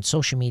on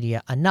social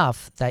media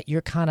enough that you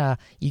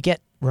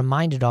get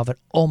reminded of it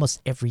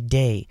almost every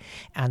day.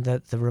 And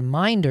the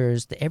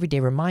reminders, the everyday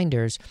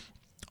reminders,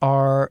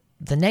 are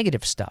the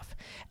negative stuff,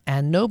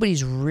 and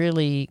nobody's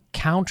really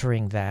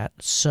countering that.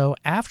 So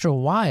after a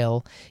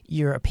while,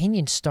 your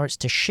opinion starts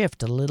to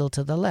shift a little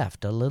to the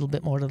left, a little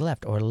bit more to the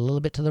left, or a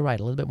little bit to the right,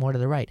 a little bit more to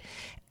the right.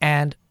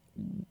 And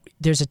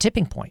there's a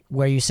tipping point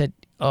where you said,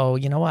 oh,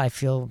 you know what,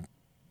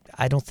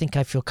 I don't think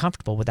I feel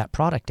comfortable with that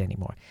product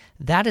anymore.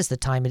 That is the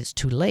time it's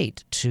too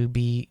late to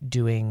be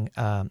doing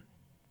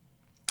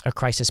a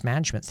crisis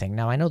management thing.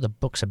 Now, I know the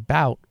book's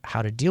about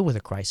how to deal with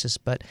a crisis,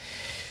 but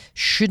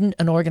shouldn't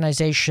an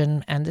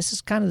organization, and this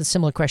is kind of the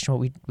similar question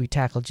what we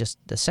tackled just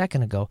a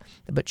second ago,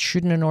 but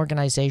shouldn't an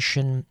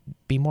organization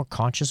be more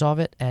conscious of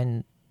it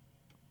and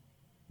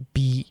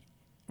be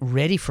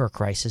ready for a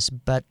crisis,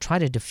 but try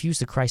to diffuse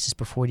the crisis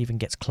before it even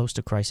gets close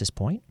to crisis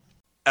point?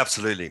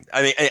 Absolutely.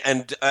 I mean,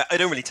 and I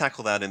don't really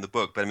tackle that in the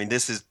book, but I mean,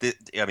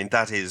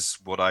 that is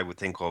what I would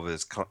think of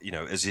as,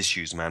 as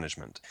issues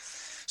management.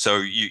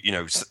 So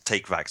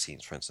take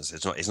vaccines, for instance.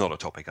 It's not a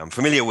topic I'm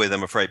familiar with,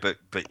 I'm afraid, but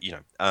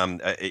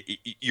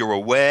you're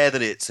aware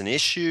that it's an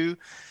issue.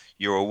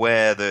 You're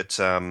aware that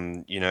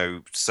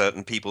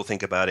certain people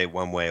think about it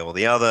one way or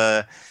the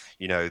other.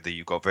 That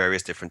you've got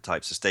various different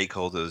types of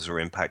stakeholders who are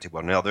impacted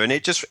one another, and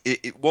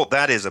what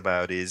that is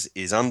about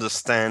is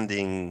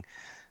understanding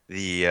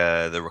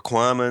the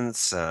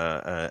requirements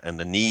and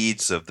the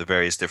needs of the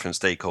various different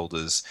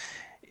stakeholders,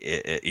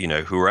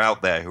 who are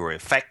out there, who are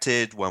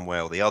affected one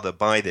way or the other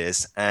by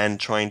this, and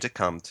trying to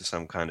come to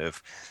some kind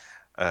of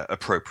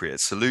appropriate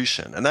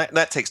solution. And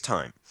that takes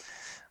time.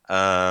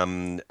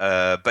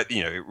 But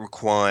it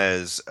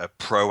requires a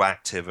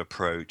proactive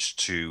approach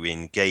to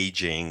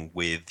engaging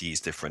with these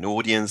different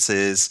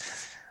audiences.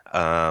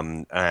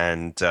 And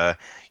I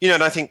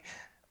think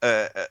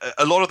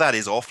a lot of that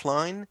is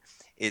offline.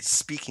 It's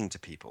speaking to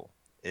people.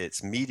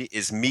 It's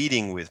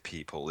meeting with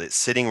people. It's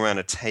sitting around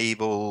a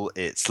table.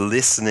 It's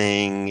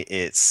listening.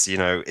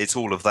 It's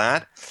all of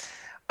that.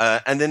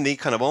 And then the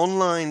kind of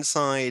online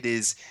side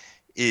is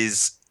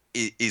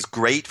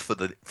great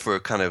for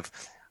kind of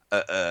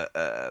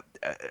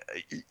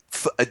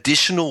for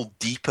additional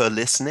deeper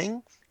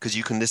listening, because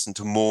you can listen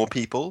to more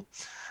people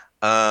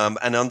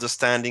and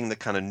understanding the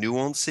kind of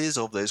nuances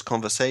of those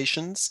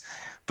conversations.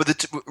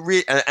 But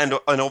and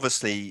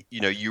obviously,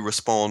 you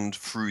respond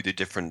through the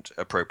different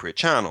appropriate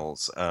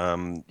channels,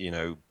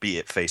 be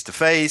it face to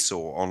face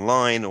or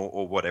online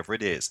or whatever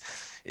it is.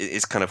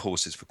 It's kind of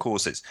horses for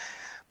courses.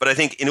 But I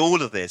think in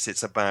all of this,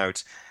 it's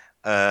about,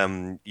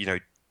 online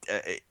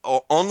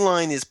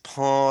is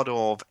part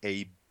of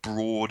a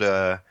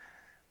broader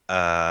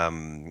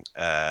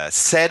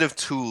set of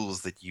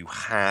tools that you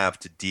have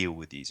to deal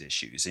with these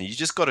issues. And you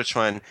just got to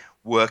try and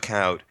work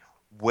out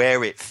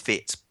where it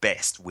fits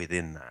best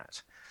within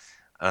that.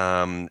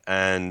 But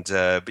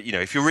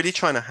if you're really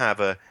trying to have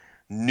a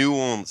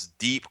nuanced,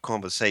 deep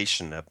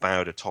conversation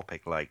about a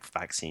topic like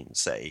vaccines,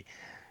 say,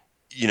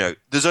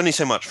 there's only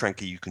so much,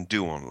 frankly, you can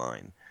do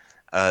online.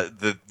 My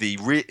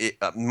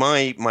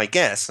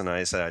guess, and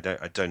I say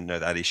I don't know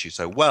that issue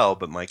so well,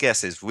 but my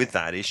guess is with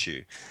that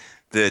issue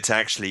that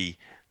actually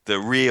the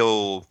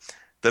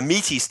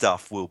meaty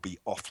stuff will be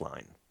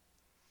offline.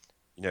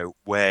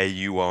 Where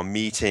you are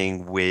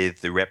meeting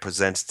with the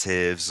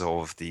representatives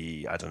of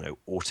the,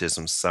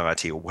 Autism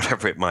Society or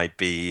whatever it might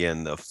be,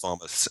 and the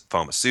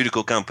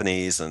pharmaceutical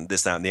companies and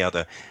this, that, and the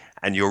other,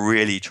 and you're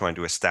really trying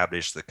to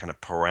establish the kind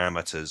of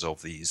parameters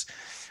of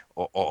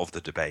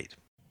the debate.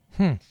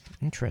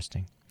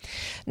 Interesting.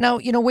 Now,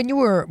 when you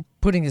were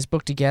putting this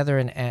book together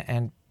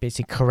and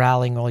basically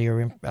corralling all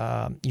your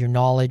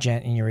knowledge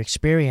and your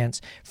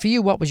experience, for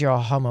you, what was your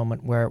aha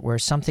moment where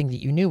something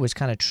that you knew was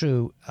kind of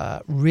true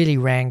really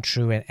rang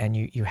true, and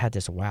you had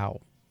this, wow,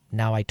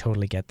 now I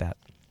totally get that?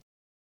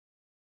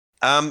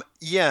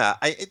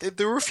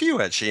 There were a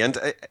few actually, and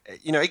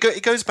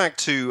it goes back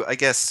to, I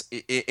guess,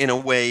 in a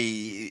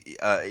way,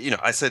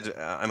 I said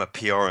I'm a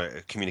PR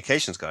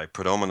communications guy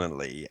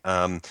predominantly,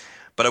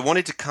 but I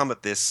wanted to come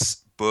at this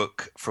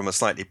book from a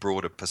slightly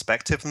broader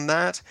perspective than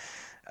that,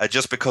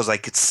 just because I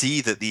could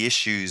see that the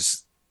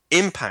issues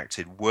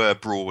impacted were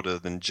broader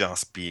than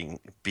just being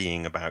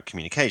about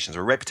communications.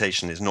 Or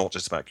reputation is not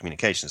just about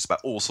communication; it's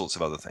about all sorts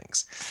of other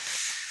things.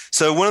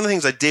 So one of the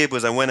things I did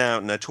was I went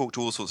out and I talked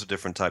to all sorts of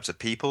different types of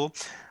people.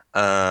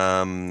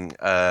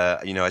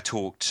 I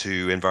talked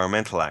to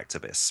environmental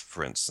activists,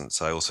 for instance.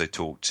 I also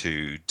talked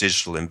to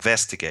digital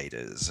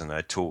investigators, and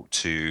I talked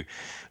to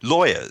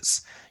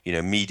lawyers,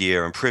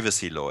 media and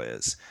privacy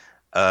lawyers.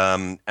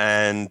 And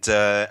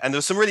there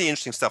was some really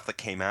interesting stuff that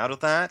came out of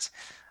that,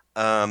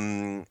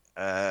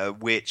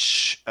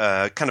 which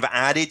kind of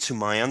added to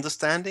my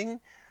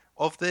understanding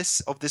of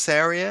this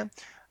area.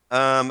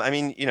 I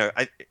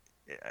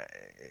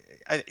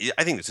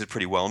think this is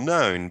pretty well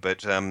known, but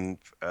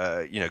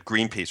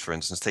Greenpeace, for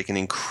instance, take an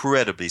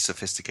incredibly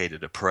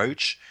sophisticated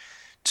approach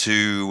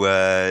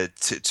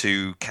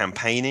to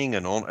campaigning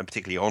and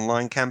particularly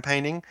online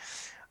campaigning.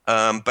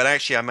 But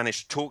actually, I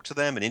managed to talk to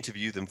them and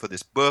interview them for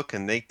this book,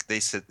 and they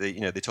said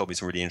they told me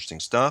some really interesting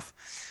stuff.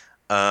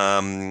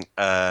 Some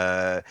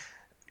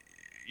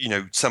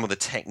of the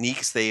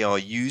techniques they are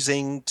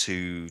using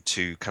to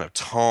kind of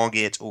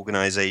target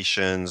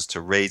organizations to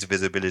raise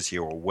visibility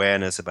or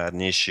awareness about an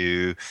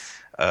issue.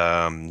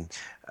 They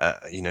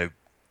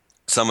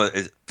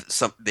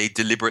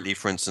deliberately,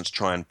 for instance,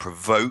 try and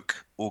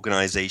provoke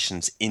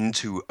organizations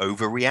into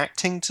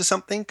overreacting to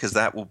something because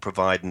that will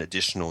provide an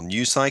additional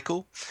news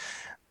cycle.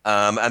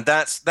 And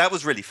that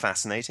was really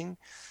fascinating.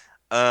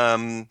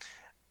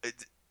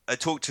 I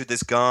talked to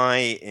this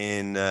guy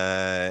in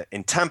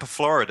Tampa,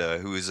 Florida,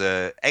 who is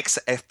an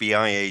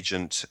ex-FBI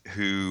agent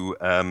who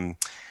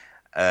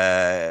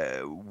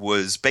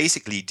was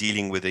basically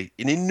dealing with an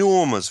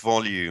enormous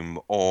volume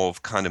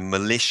of kind of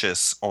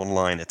malicious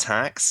online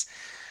attacks.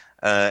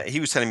 He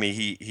was telling me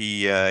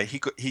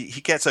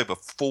he gets over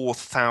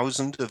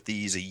 4,000 of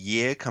these a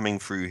year coming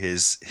through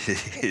his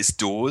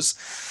doors.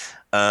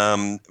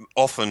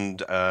 Often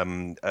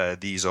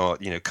these are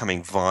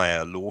coming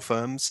via law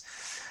firms.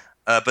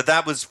 But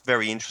that was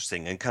very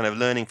interesting, and kind of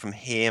learning from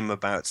him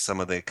about some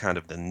of the kind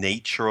of the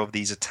nature of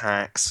these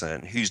attacks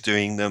and who's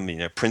doing them.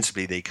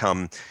 Principally they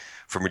come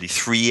from really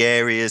three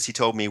areas. He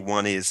told me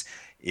one is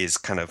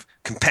kind of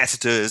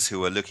competitors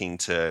who are looking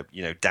to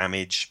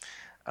damage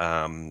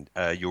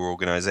your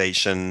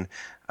organization.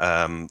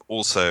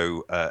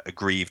 Also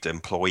aggrieved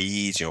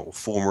employees, or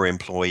former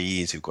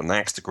employees who've got an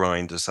axe to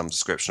grind of some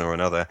description or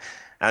another.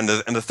 And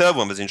the third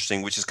one was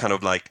interesting, which is kind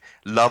of like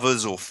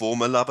lovers or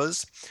former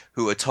lovers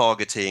who are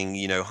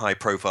targeting,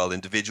 high-profile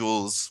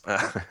individuals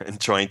and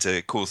trying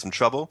to cause them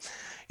trouble.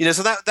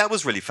 So that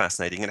was really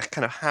fascinating, and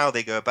kind of how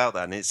they go about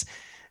that.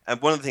 And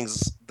one of the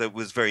things that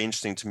was very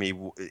interesting to me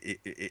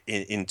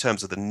in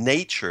terms of the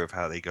nature of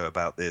how they go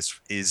about this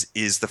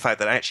is the fact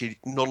that actually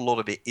not a lot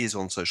of it is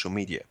on social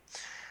media.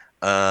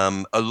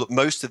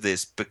 Most of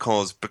this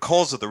because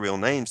of the real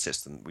name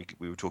system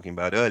we were talking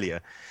about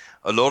earlier.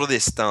 A lot of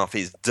this stuff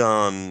is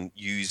done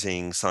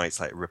using sites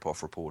like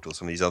Ripoff Report or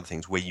some of these other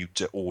things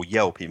or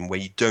Yelp even, where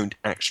you don't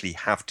actually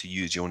have to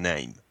use your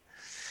name.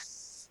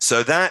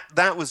 So that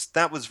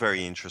was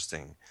very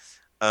interesting.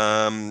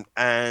 I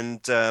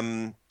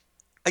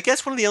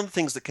guess one of the other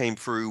things that came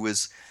through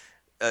was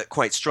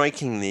quite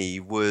strikingly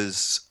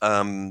was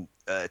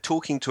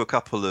talking to a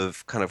couple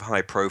of kind of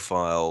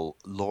high-profile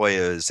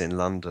lawyers in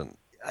London.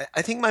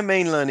 I think my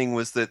main learning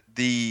was that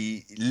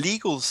the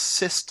legal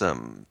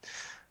system,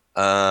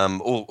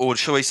 or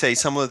shall I say,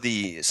 some of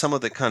the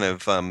kind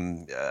of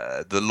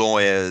the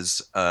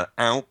lawyers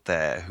out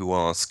there who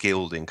are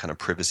skilled in kind of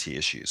privacy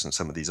issues and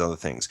some of these other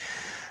things,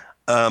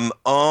 have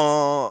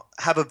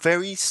a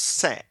very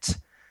set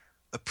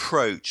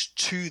approach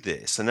to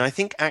this, and I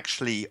think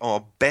actually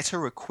are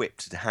better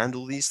equipped to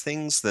handle these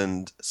things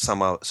than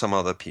some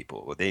other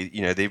people.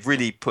 They've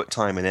really put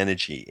time and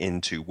energy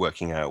into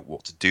working out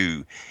what to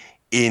do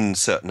in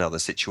certain other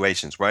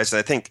situations. Whereas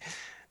I think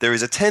there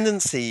is a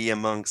tendency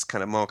amongst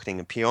kind of marketing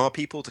and PR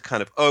people to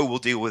kind of, we'll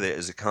deal with it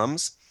as it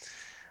comes,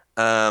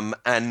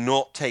 and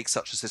not take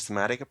such a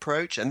systematic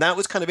approach. And that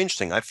was kind of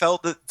interesting. I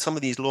felt that some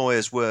of these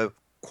lawyers were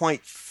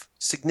quite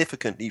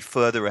significantly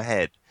further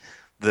ahead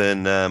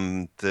than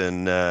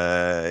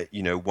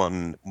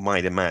one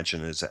might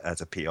imagine as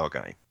a PR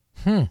guy.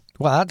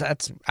 Well,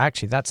 that's an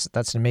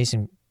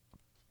amazing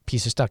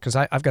piece of stuff, because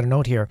I've got a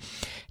note here: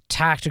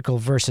 tactical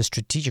versus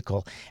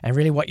strategical. And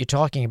really what you're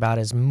talking about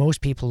is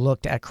most people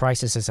looked at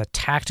crisis as a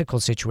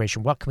tactical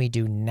situation. What can we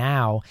do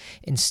now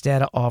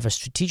instead of a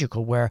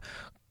strategical, where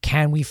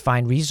can we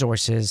find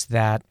resources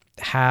that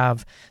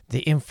have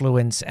the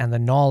influence and the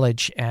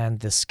knowledge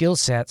and the skill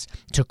sets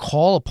to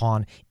call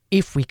upon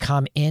if we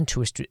come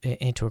into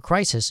a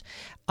crisis.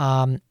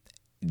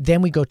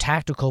 Then we go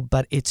tactical,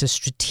 but it's a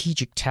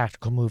strategic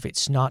tactical move.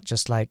 It's not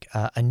just like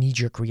a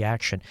knee-jerk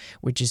reaction,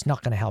 which is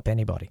not going to help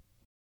anybody.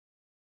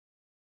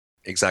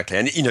 Exactly,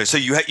 and so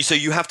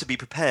you have to be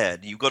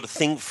prepared. You've got to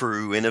think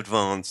through in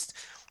advance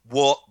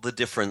what the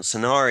different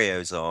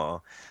scenarios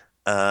are,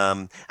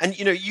 and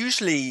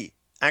usually,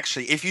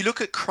 actually, if you look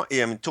at,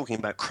 I'm talking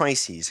about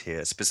crises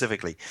here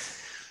specifically.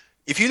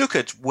 If you look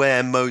at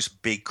where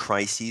most big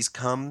crises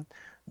come,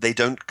 they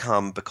don't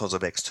come because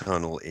of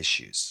external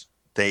issues.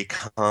 They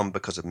come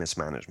because of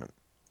mismanagement,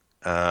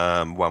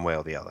 one way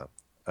or the other.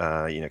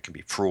 it can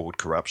be fraud,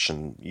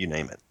 corruption, you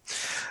name it.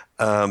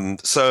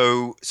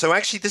 So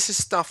actually, this is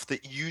stuff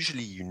that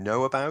usually you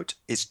know about.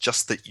 It's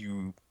just that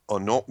you are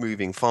not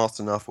moving fast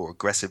enough or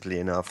aggressively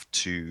enough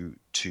to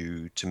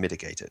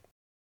mitigate it.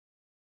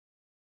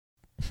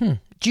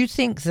 Do you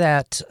think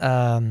that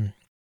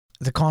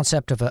the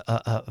concept of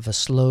a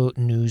slow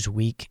news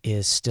week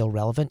is still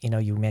relevant?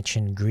 You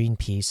mentioned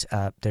Greenpeace.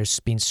 There's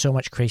been so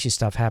much crazy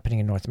stuff happening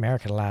in North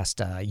America the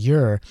last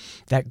year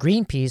that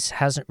Greenpeace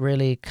hasn't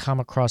really come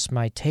across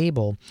my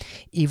table,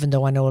 even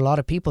though I know a lot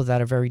of people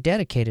that are very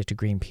dedicated to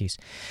Greenpeace.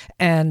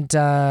 And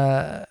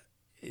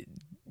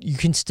you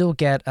can still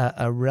get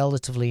a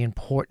relatively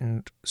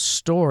important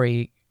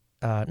story,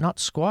 not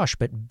squashed,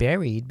 but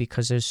buried,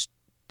 because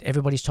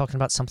everybody's talking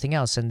about something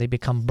else and they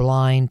become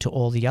blind to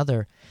all the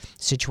other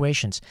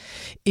situations.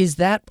 Is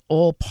that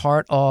all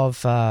part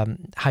of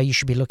how you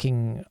should be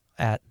looking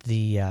at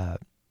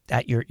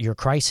at your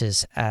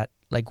crisis, at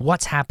like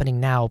what's happening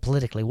now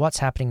politically, what's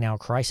happening now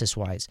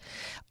crisis-wise?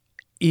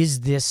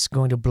 Is this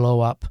going to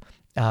blow up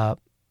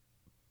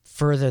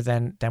further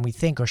than we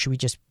think, or should we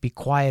just be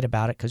quiet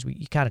about it? Because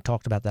you kind of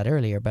talked about that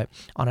earlier, but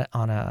on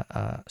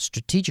a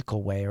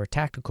strategical way or a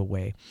tactical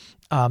way,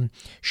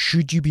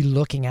 should you be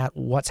looking at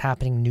what's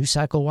happening news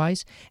cycle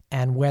wise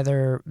and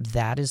whether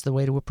that is the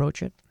way to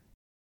approach it?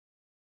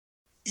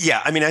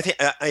 Yeah, I mean, I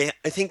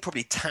think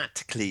probably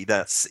tactically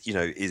that's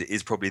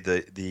is probably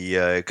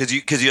the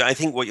because I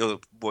think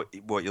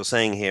what you're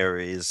saying here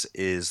is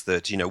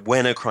that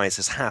when a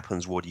crisis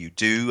happens, what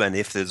do? And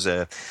if there's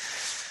a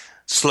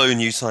slow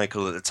news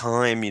cycle at the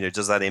time,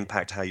 does that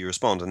impact how you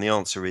respond? And the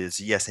answer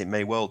is yes, it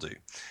may well do.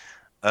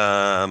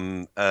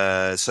 But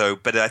I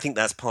think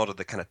that's part of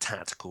the kind of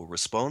tactical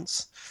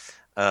response,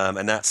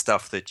 and that's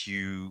stuff that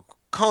you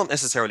can't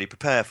necessarily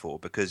prepare for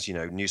because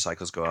news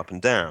cycles go up and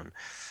down.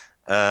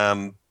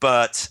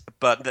 But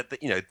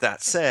that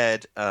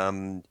said,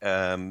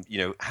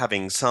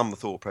 having some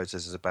thought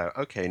processes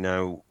about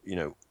now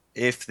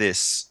if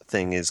this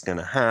thing is going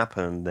to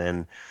happen,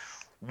 then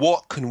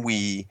what can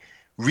we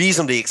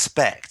reasonably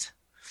expect,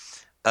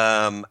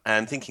 and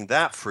thinking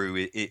that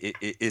through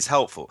is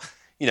helpful.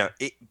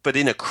 But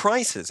in a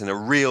crisis, in a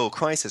real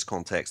crisis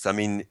context, I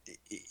mean,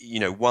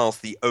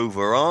 whilst the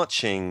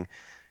overarching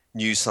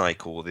news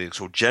cycle, the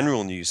sort of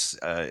general news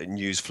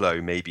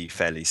flow may be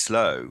fairly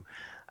slow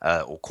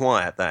or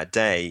quiet that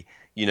day,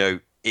 the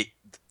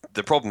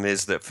problem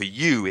is that for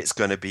you it's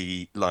going to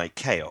be like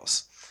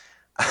chaos.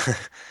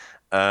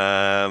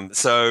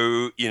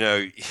 So you're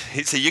going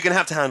to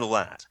have to handle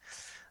that.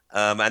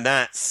 And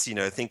that's,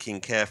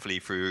 thinking carefully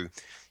through,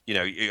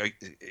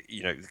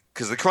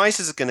 because the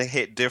crisis is going to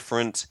hit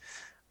different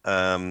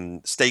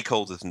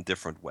stakeholders in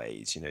different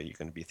ways. You're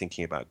going to be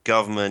thinking about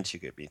government,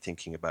 you're going to be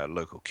thinking about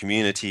local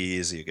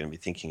communities, you're going to be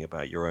thinking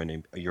about your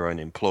own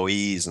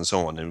employees and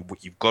so on. And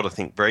you've got to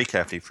think very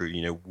carefully through,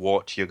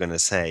 what you're going to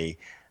say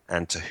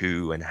and to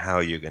who and how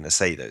you're going to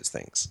say those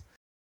things.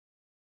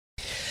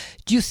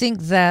 Do you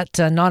think that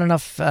not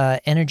enough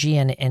energy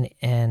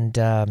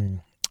and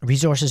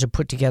resources are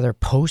put together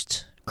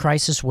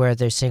post-crisis, where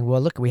they're saying,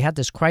 well, look, we had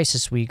this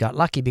crisis, we got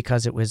lucky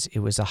because it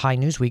was a high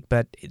news week,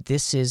 but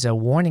this is a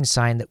warning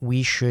sign that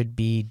we should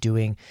be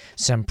doing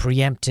some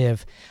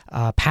preemptive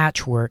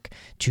patchwork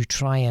to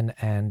try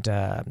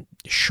and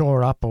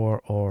shore up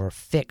or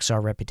fix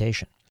our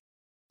reputation?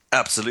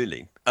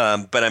 Absolutely.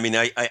 But I mean,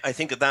 I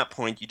think at that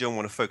point, you don't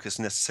want to focus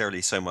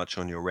necessarily so much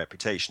on your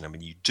reputation. I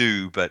mean, you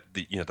do, but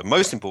the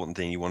most important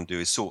thing you want to do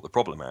is sort the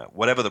problem out.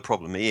 Whatever the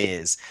problem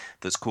is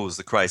that's caused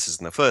the crisis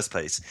in the first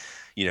place,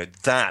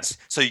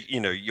 so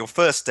your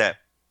first step,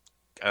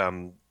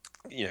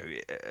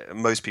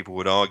 most people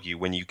would argue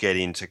when you get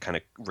into kind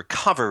of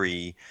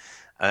recovery,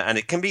 and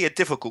it can be a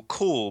difficult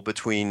call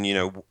between,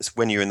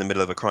 when you're in the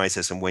middle of a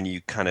crisis and when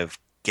you kind of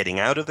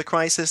getting out of the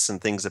crisis and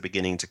things are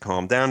beginning to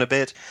calm down a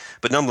bit.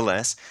 But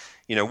nonetheless,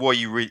 what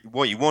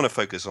you want to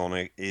focus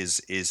on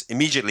is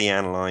immediately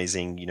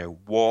analyzing,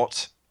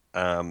 what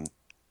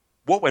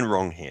went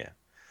wrong here,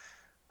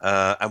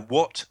 and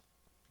what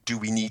do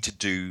we need to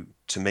do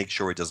to make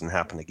sure it doesn't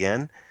happen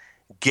again,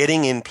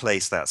 getting in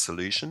place that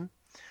solution,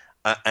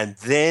 and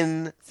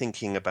then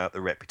thinking about the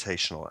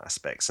reputational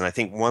aspects. And I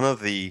think one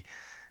of the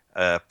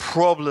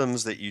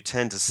problems that you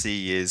tend to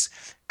see is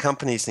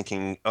companies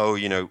thinking,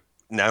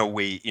 now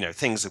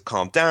things have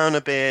calmed down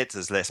a bit,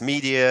 there's less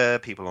media,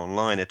 people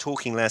online are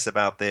talking less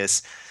about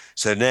this,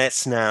 so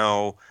let's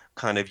now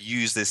kind of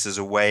use this as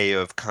a way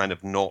of kind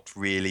of not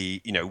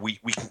really,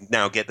 we can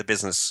now get the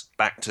business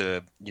back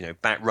to,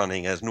 back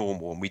running as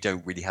normal, and we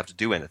don't really have to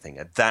do anything.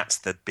 And that's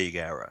the big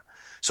error.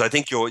 So I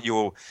think your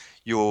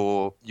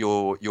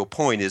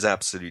point is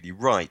absolutely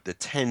right. There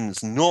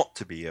tends not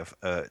to be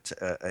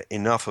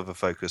enough of a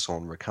focus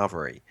on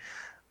recovery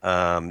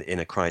in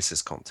a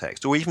crisis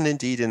context, or even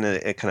indeed in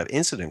a kind of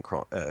incident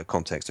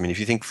context. I mean, if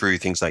you think through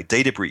things like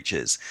data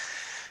breaches,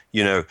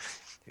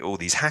 all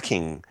these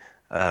hacking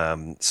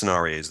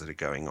scenarios that are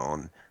going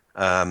on,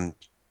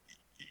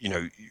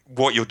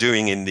 what you're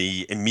doing in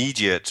the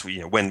immediate,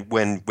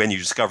 when you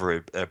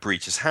discover a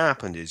breach has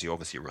happened, is you're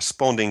obviously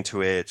responding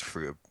to it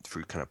through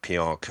kind of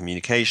PR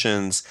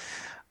communications,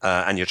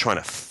 and you're trying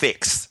to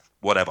fix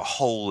whatever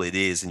hole it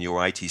is in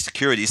your IT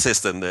security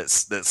system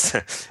that's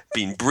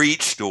been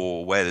breached,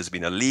 or where there's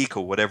been a leak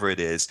or whatever it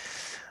is.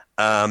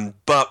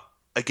 But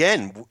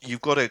again,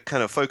 you've got to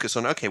kind of focus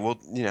on, okay, well,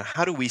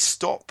 how do we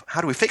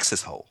fix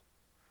this hole?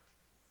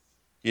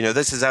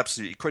 This is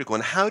absolutely critical.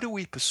 And how do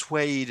we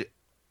persuade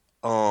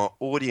our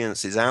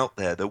audiences out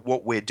there that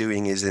what we're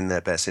doing is in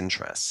their best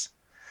interests,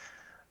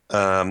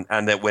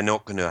 and that we're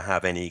not going to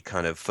have any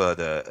kind of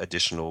further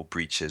additional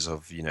breaches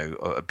of,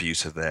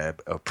 abuse of their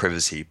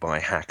privacy by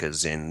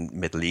hackers in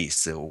Middle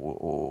East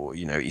or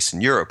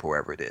Eastern Europe, or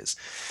wherever it is.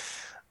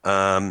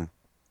 So,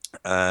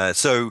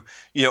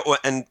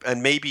 and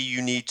maybe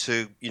you need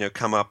to,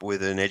 come up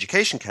with an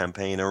education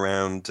campaign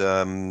around,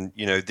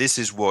 this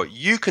is what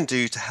you can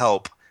do to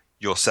help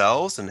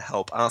yourselves and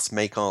help us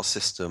make our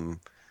system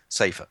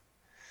safer.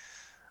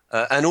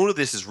 And all of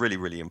this is really,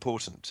 really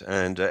important.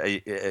 And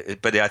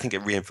but I think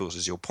it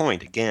reinforces your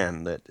point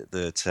again that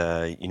there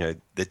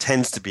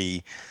tends to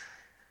be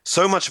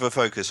so much of a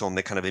focus on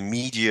the kind of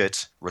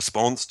immediate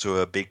response to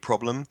a big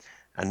problem,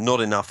 and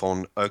not enough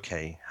on,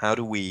 okay, how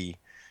do we,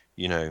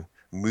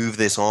 move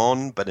this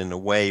on, but in a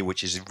way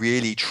which is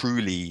really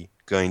truly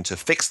going to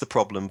fix the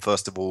problem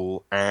first of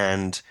all,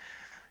 and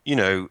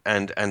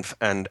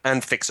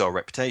and fix our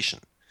reputation.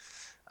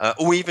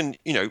 Or even,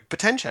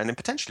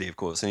 potentially, of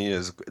course.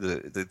 And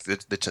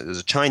there's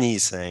a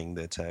Chinese saying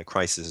that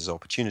crisis is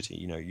opportunity.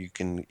 You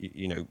can,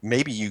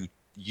 maybe you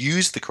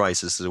use the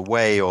crisis as a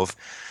way of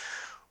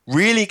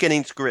really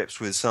getting to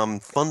grips with some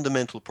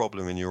fundamental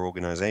problem in your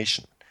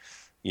organization.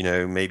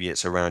 Maybe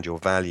it's around your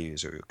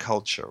values or your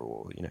culture,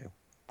 or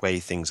way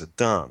things are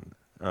done,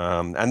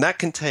 and that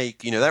can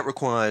take, that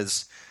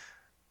requires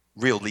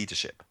real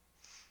leadership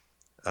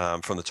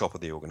from the top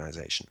of the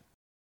organization.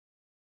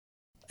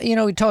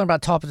 We're talking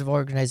about top of the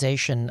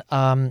organization.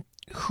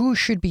 Who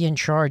should be in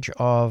charge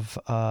of,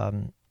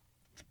 online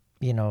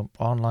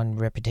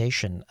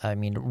reputation? I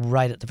mean,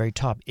 right at the very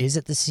top. Is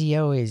it the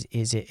CEO?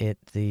 Is it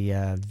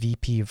the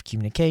VP of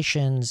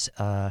communications,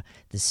 the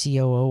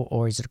COO,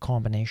 or is it a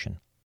combination?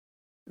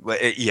 Well,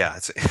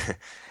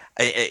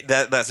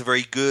 that's a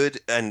very good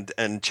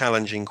and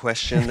challenging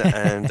question,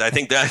 and I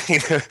think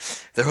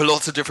that there are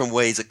lots of different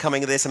ways of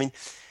coming at this. I mean,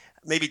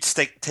 maybe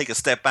take a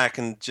step back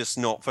and just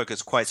not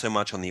focus quite so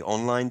much on the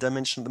online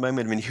dimension at the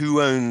moment. I mean, who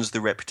owns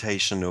the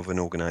reputation of an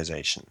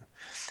organization?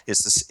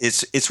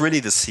 It's really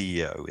the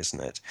CEO,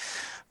 isn't it?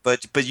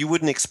 But you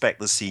wouldn't expect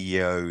the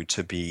CEO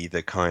to be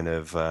the kind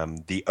of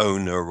the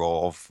owner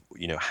of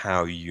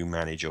how you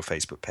manage your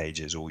Facebook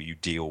pages or you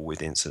deal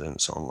with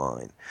incidents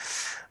online.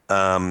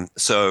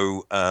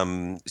 So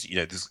on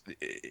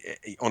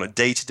a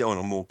day-to-day, on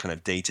a more kind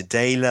of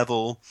day-to-day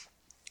level,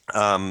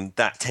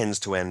 that tends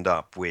to end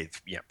up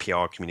with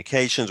PR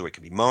communications, or it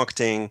can be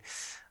marketing,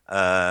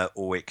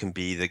 or it can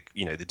be the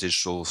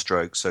digital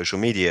stroke social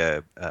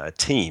media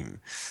team.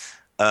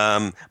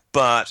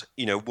 But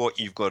what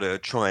you've got to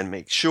try and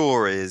make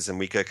sure is, and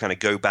we kind of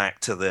go back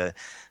to the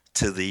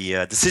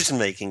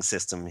decision-making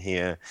system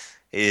here,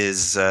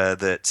 is that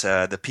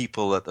the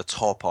people at the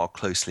top are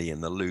closely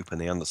in the loop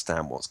and they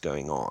understand what's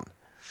going on,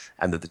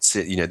 and that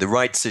the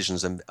right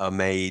decisions are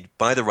made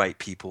by the right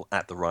people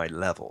at the right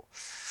level.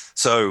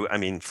 So, I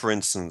mean, for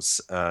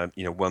instance,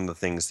 one of the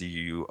things that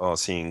you are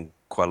seeing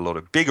quite a lot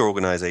of bigger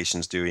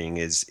organizations doing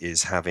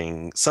is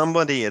having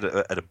somebody at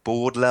a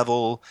board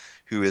level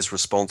who is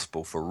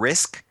responsible for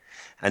risk,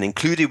 and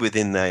included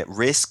within that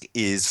risk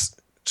is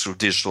sort of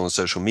digital and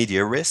social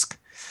media risk,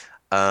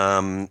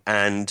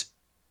 and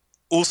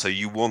also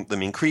you want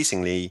them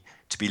increasingly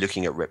to be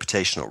looking at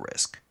reputational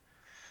risk,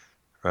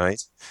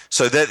 right?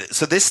 So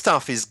this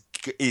stuff is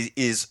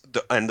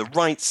and the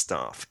right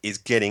stuff is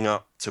getting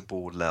up to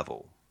board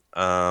level.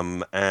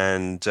 And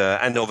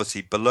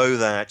obviously below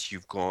that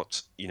you've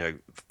got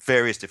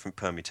various different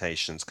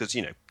permutations, because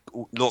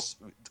lots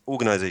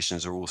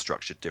organizations are all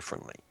structured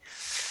differently,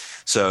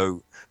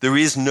 so there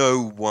is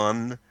no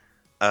one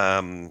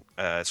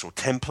sort of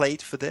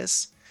template for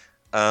this,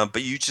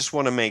 but you just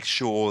want to make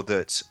sure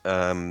that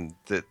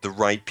that the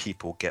right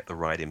people get the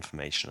right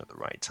information at the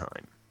right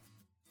time.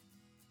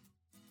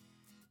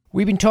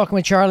 We've been talking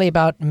with Charlie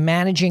about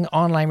managing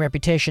online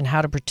reputation,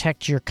 how to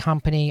protect your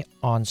company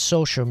on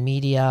social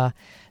media.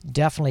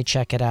 Definitely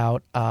check it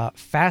out.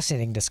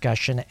 Fascinating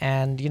discussion.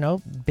 And,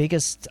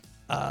 biggest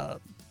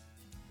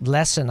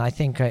lesson, I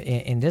think,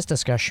 in this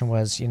discussion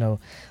was,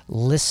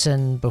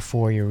 listen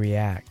before you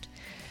react.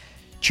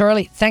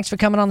 Charlie, thanks for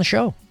coming on the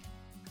show.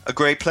 A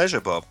great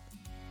pleasure, Bob.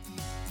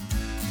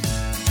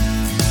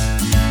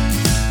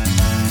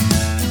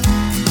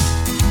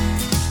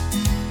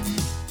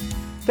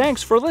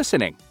 Thanks for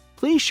listening.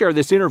 Please share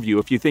this interview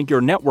if you think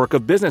your network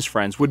of business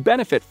friends would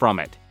benefit from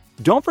it.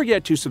 Don't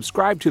forget to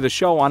subscribe to the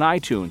show on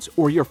iTunes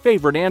or your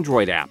favorite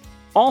Android app.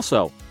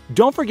 Also,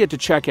 don't forget to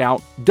check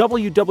out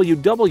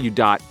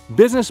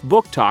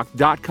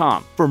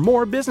www.businessbooktalk.com for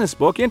more business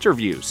book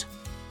interviews.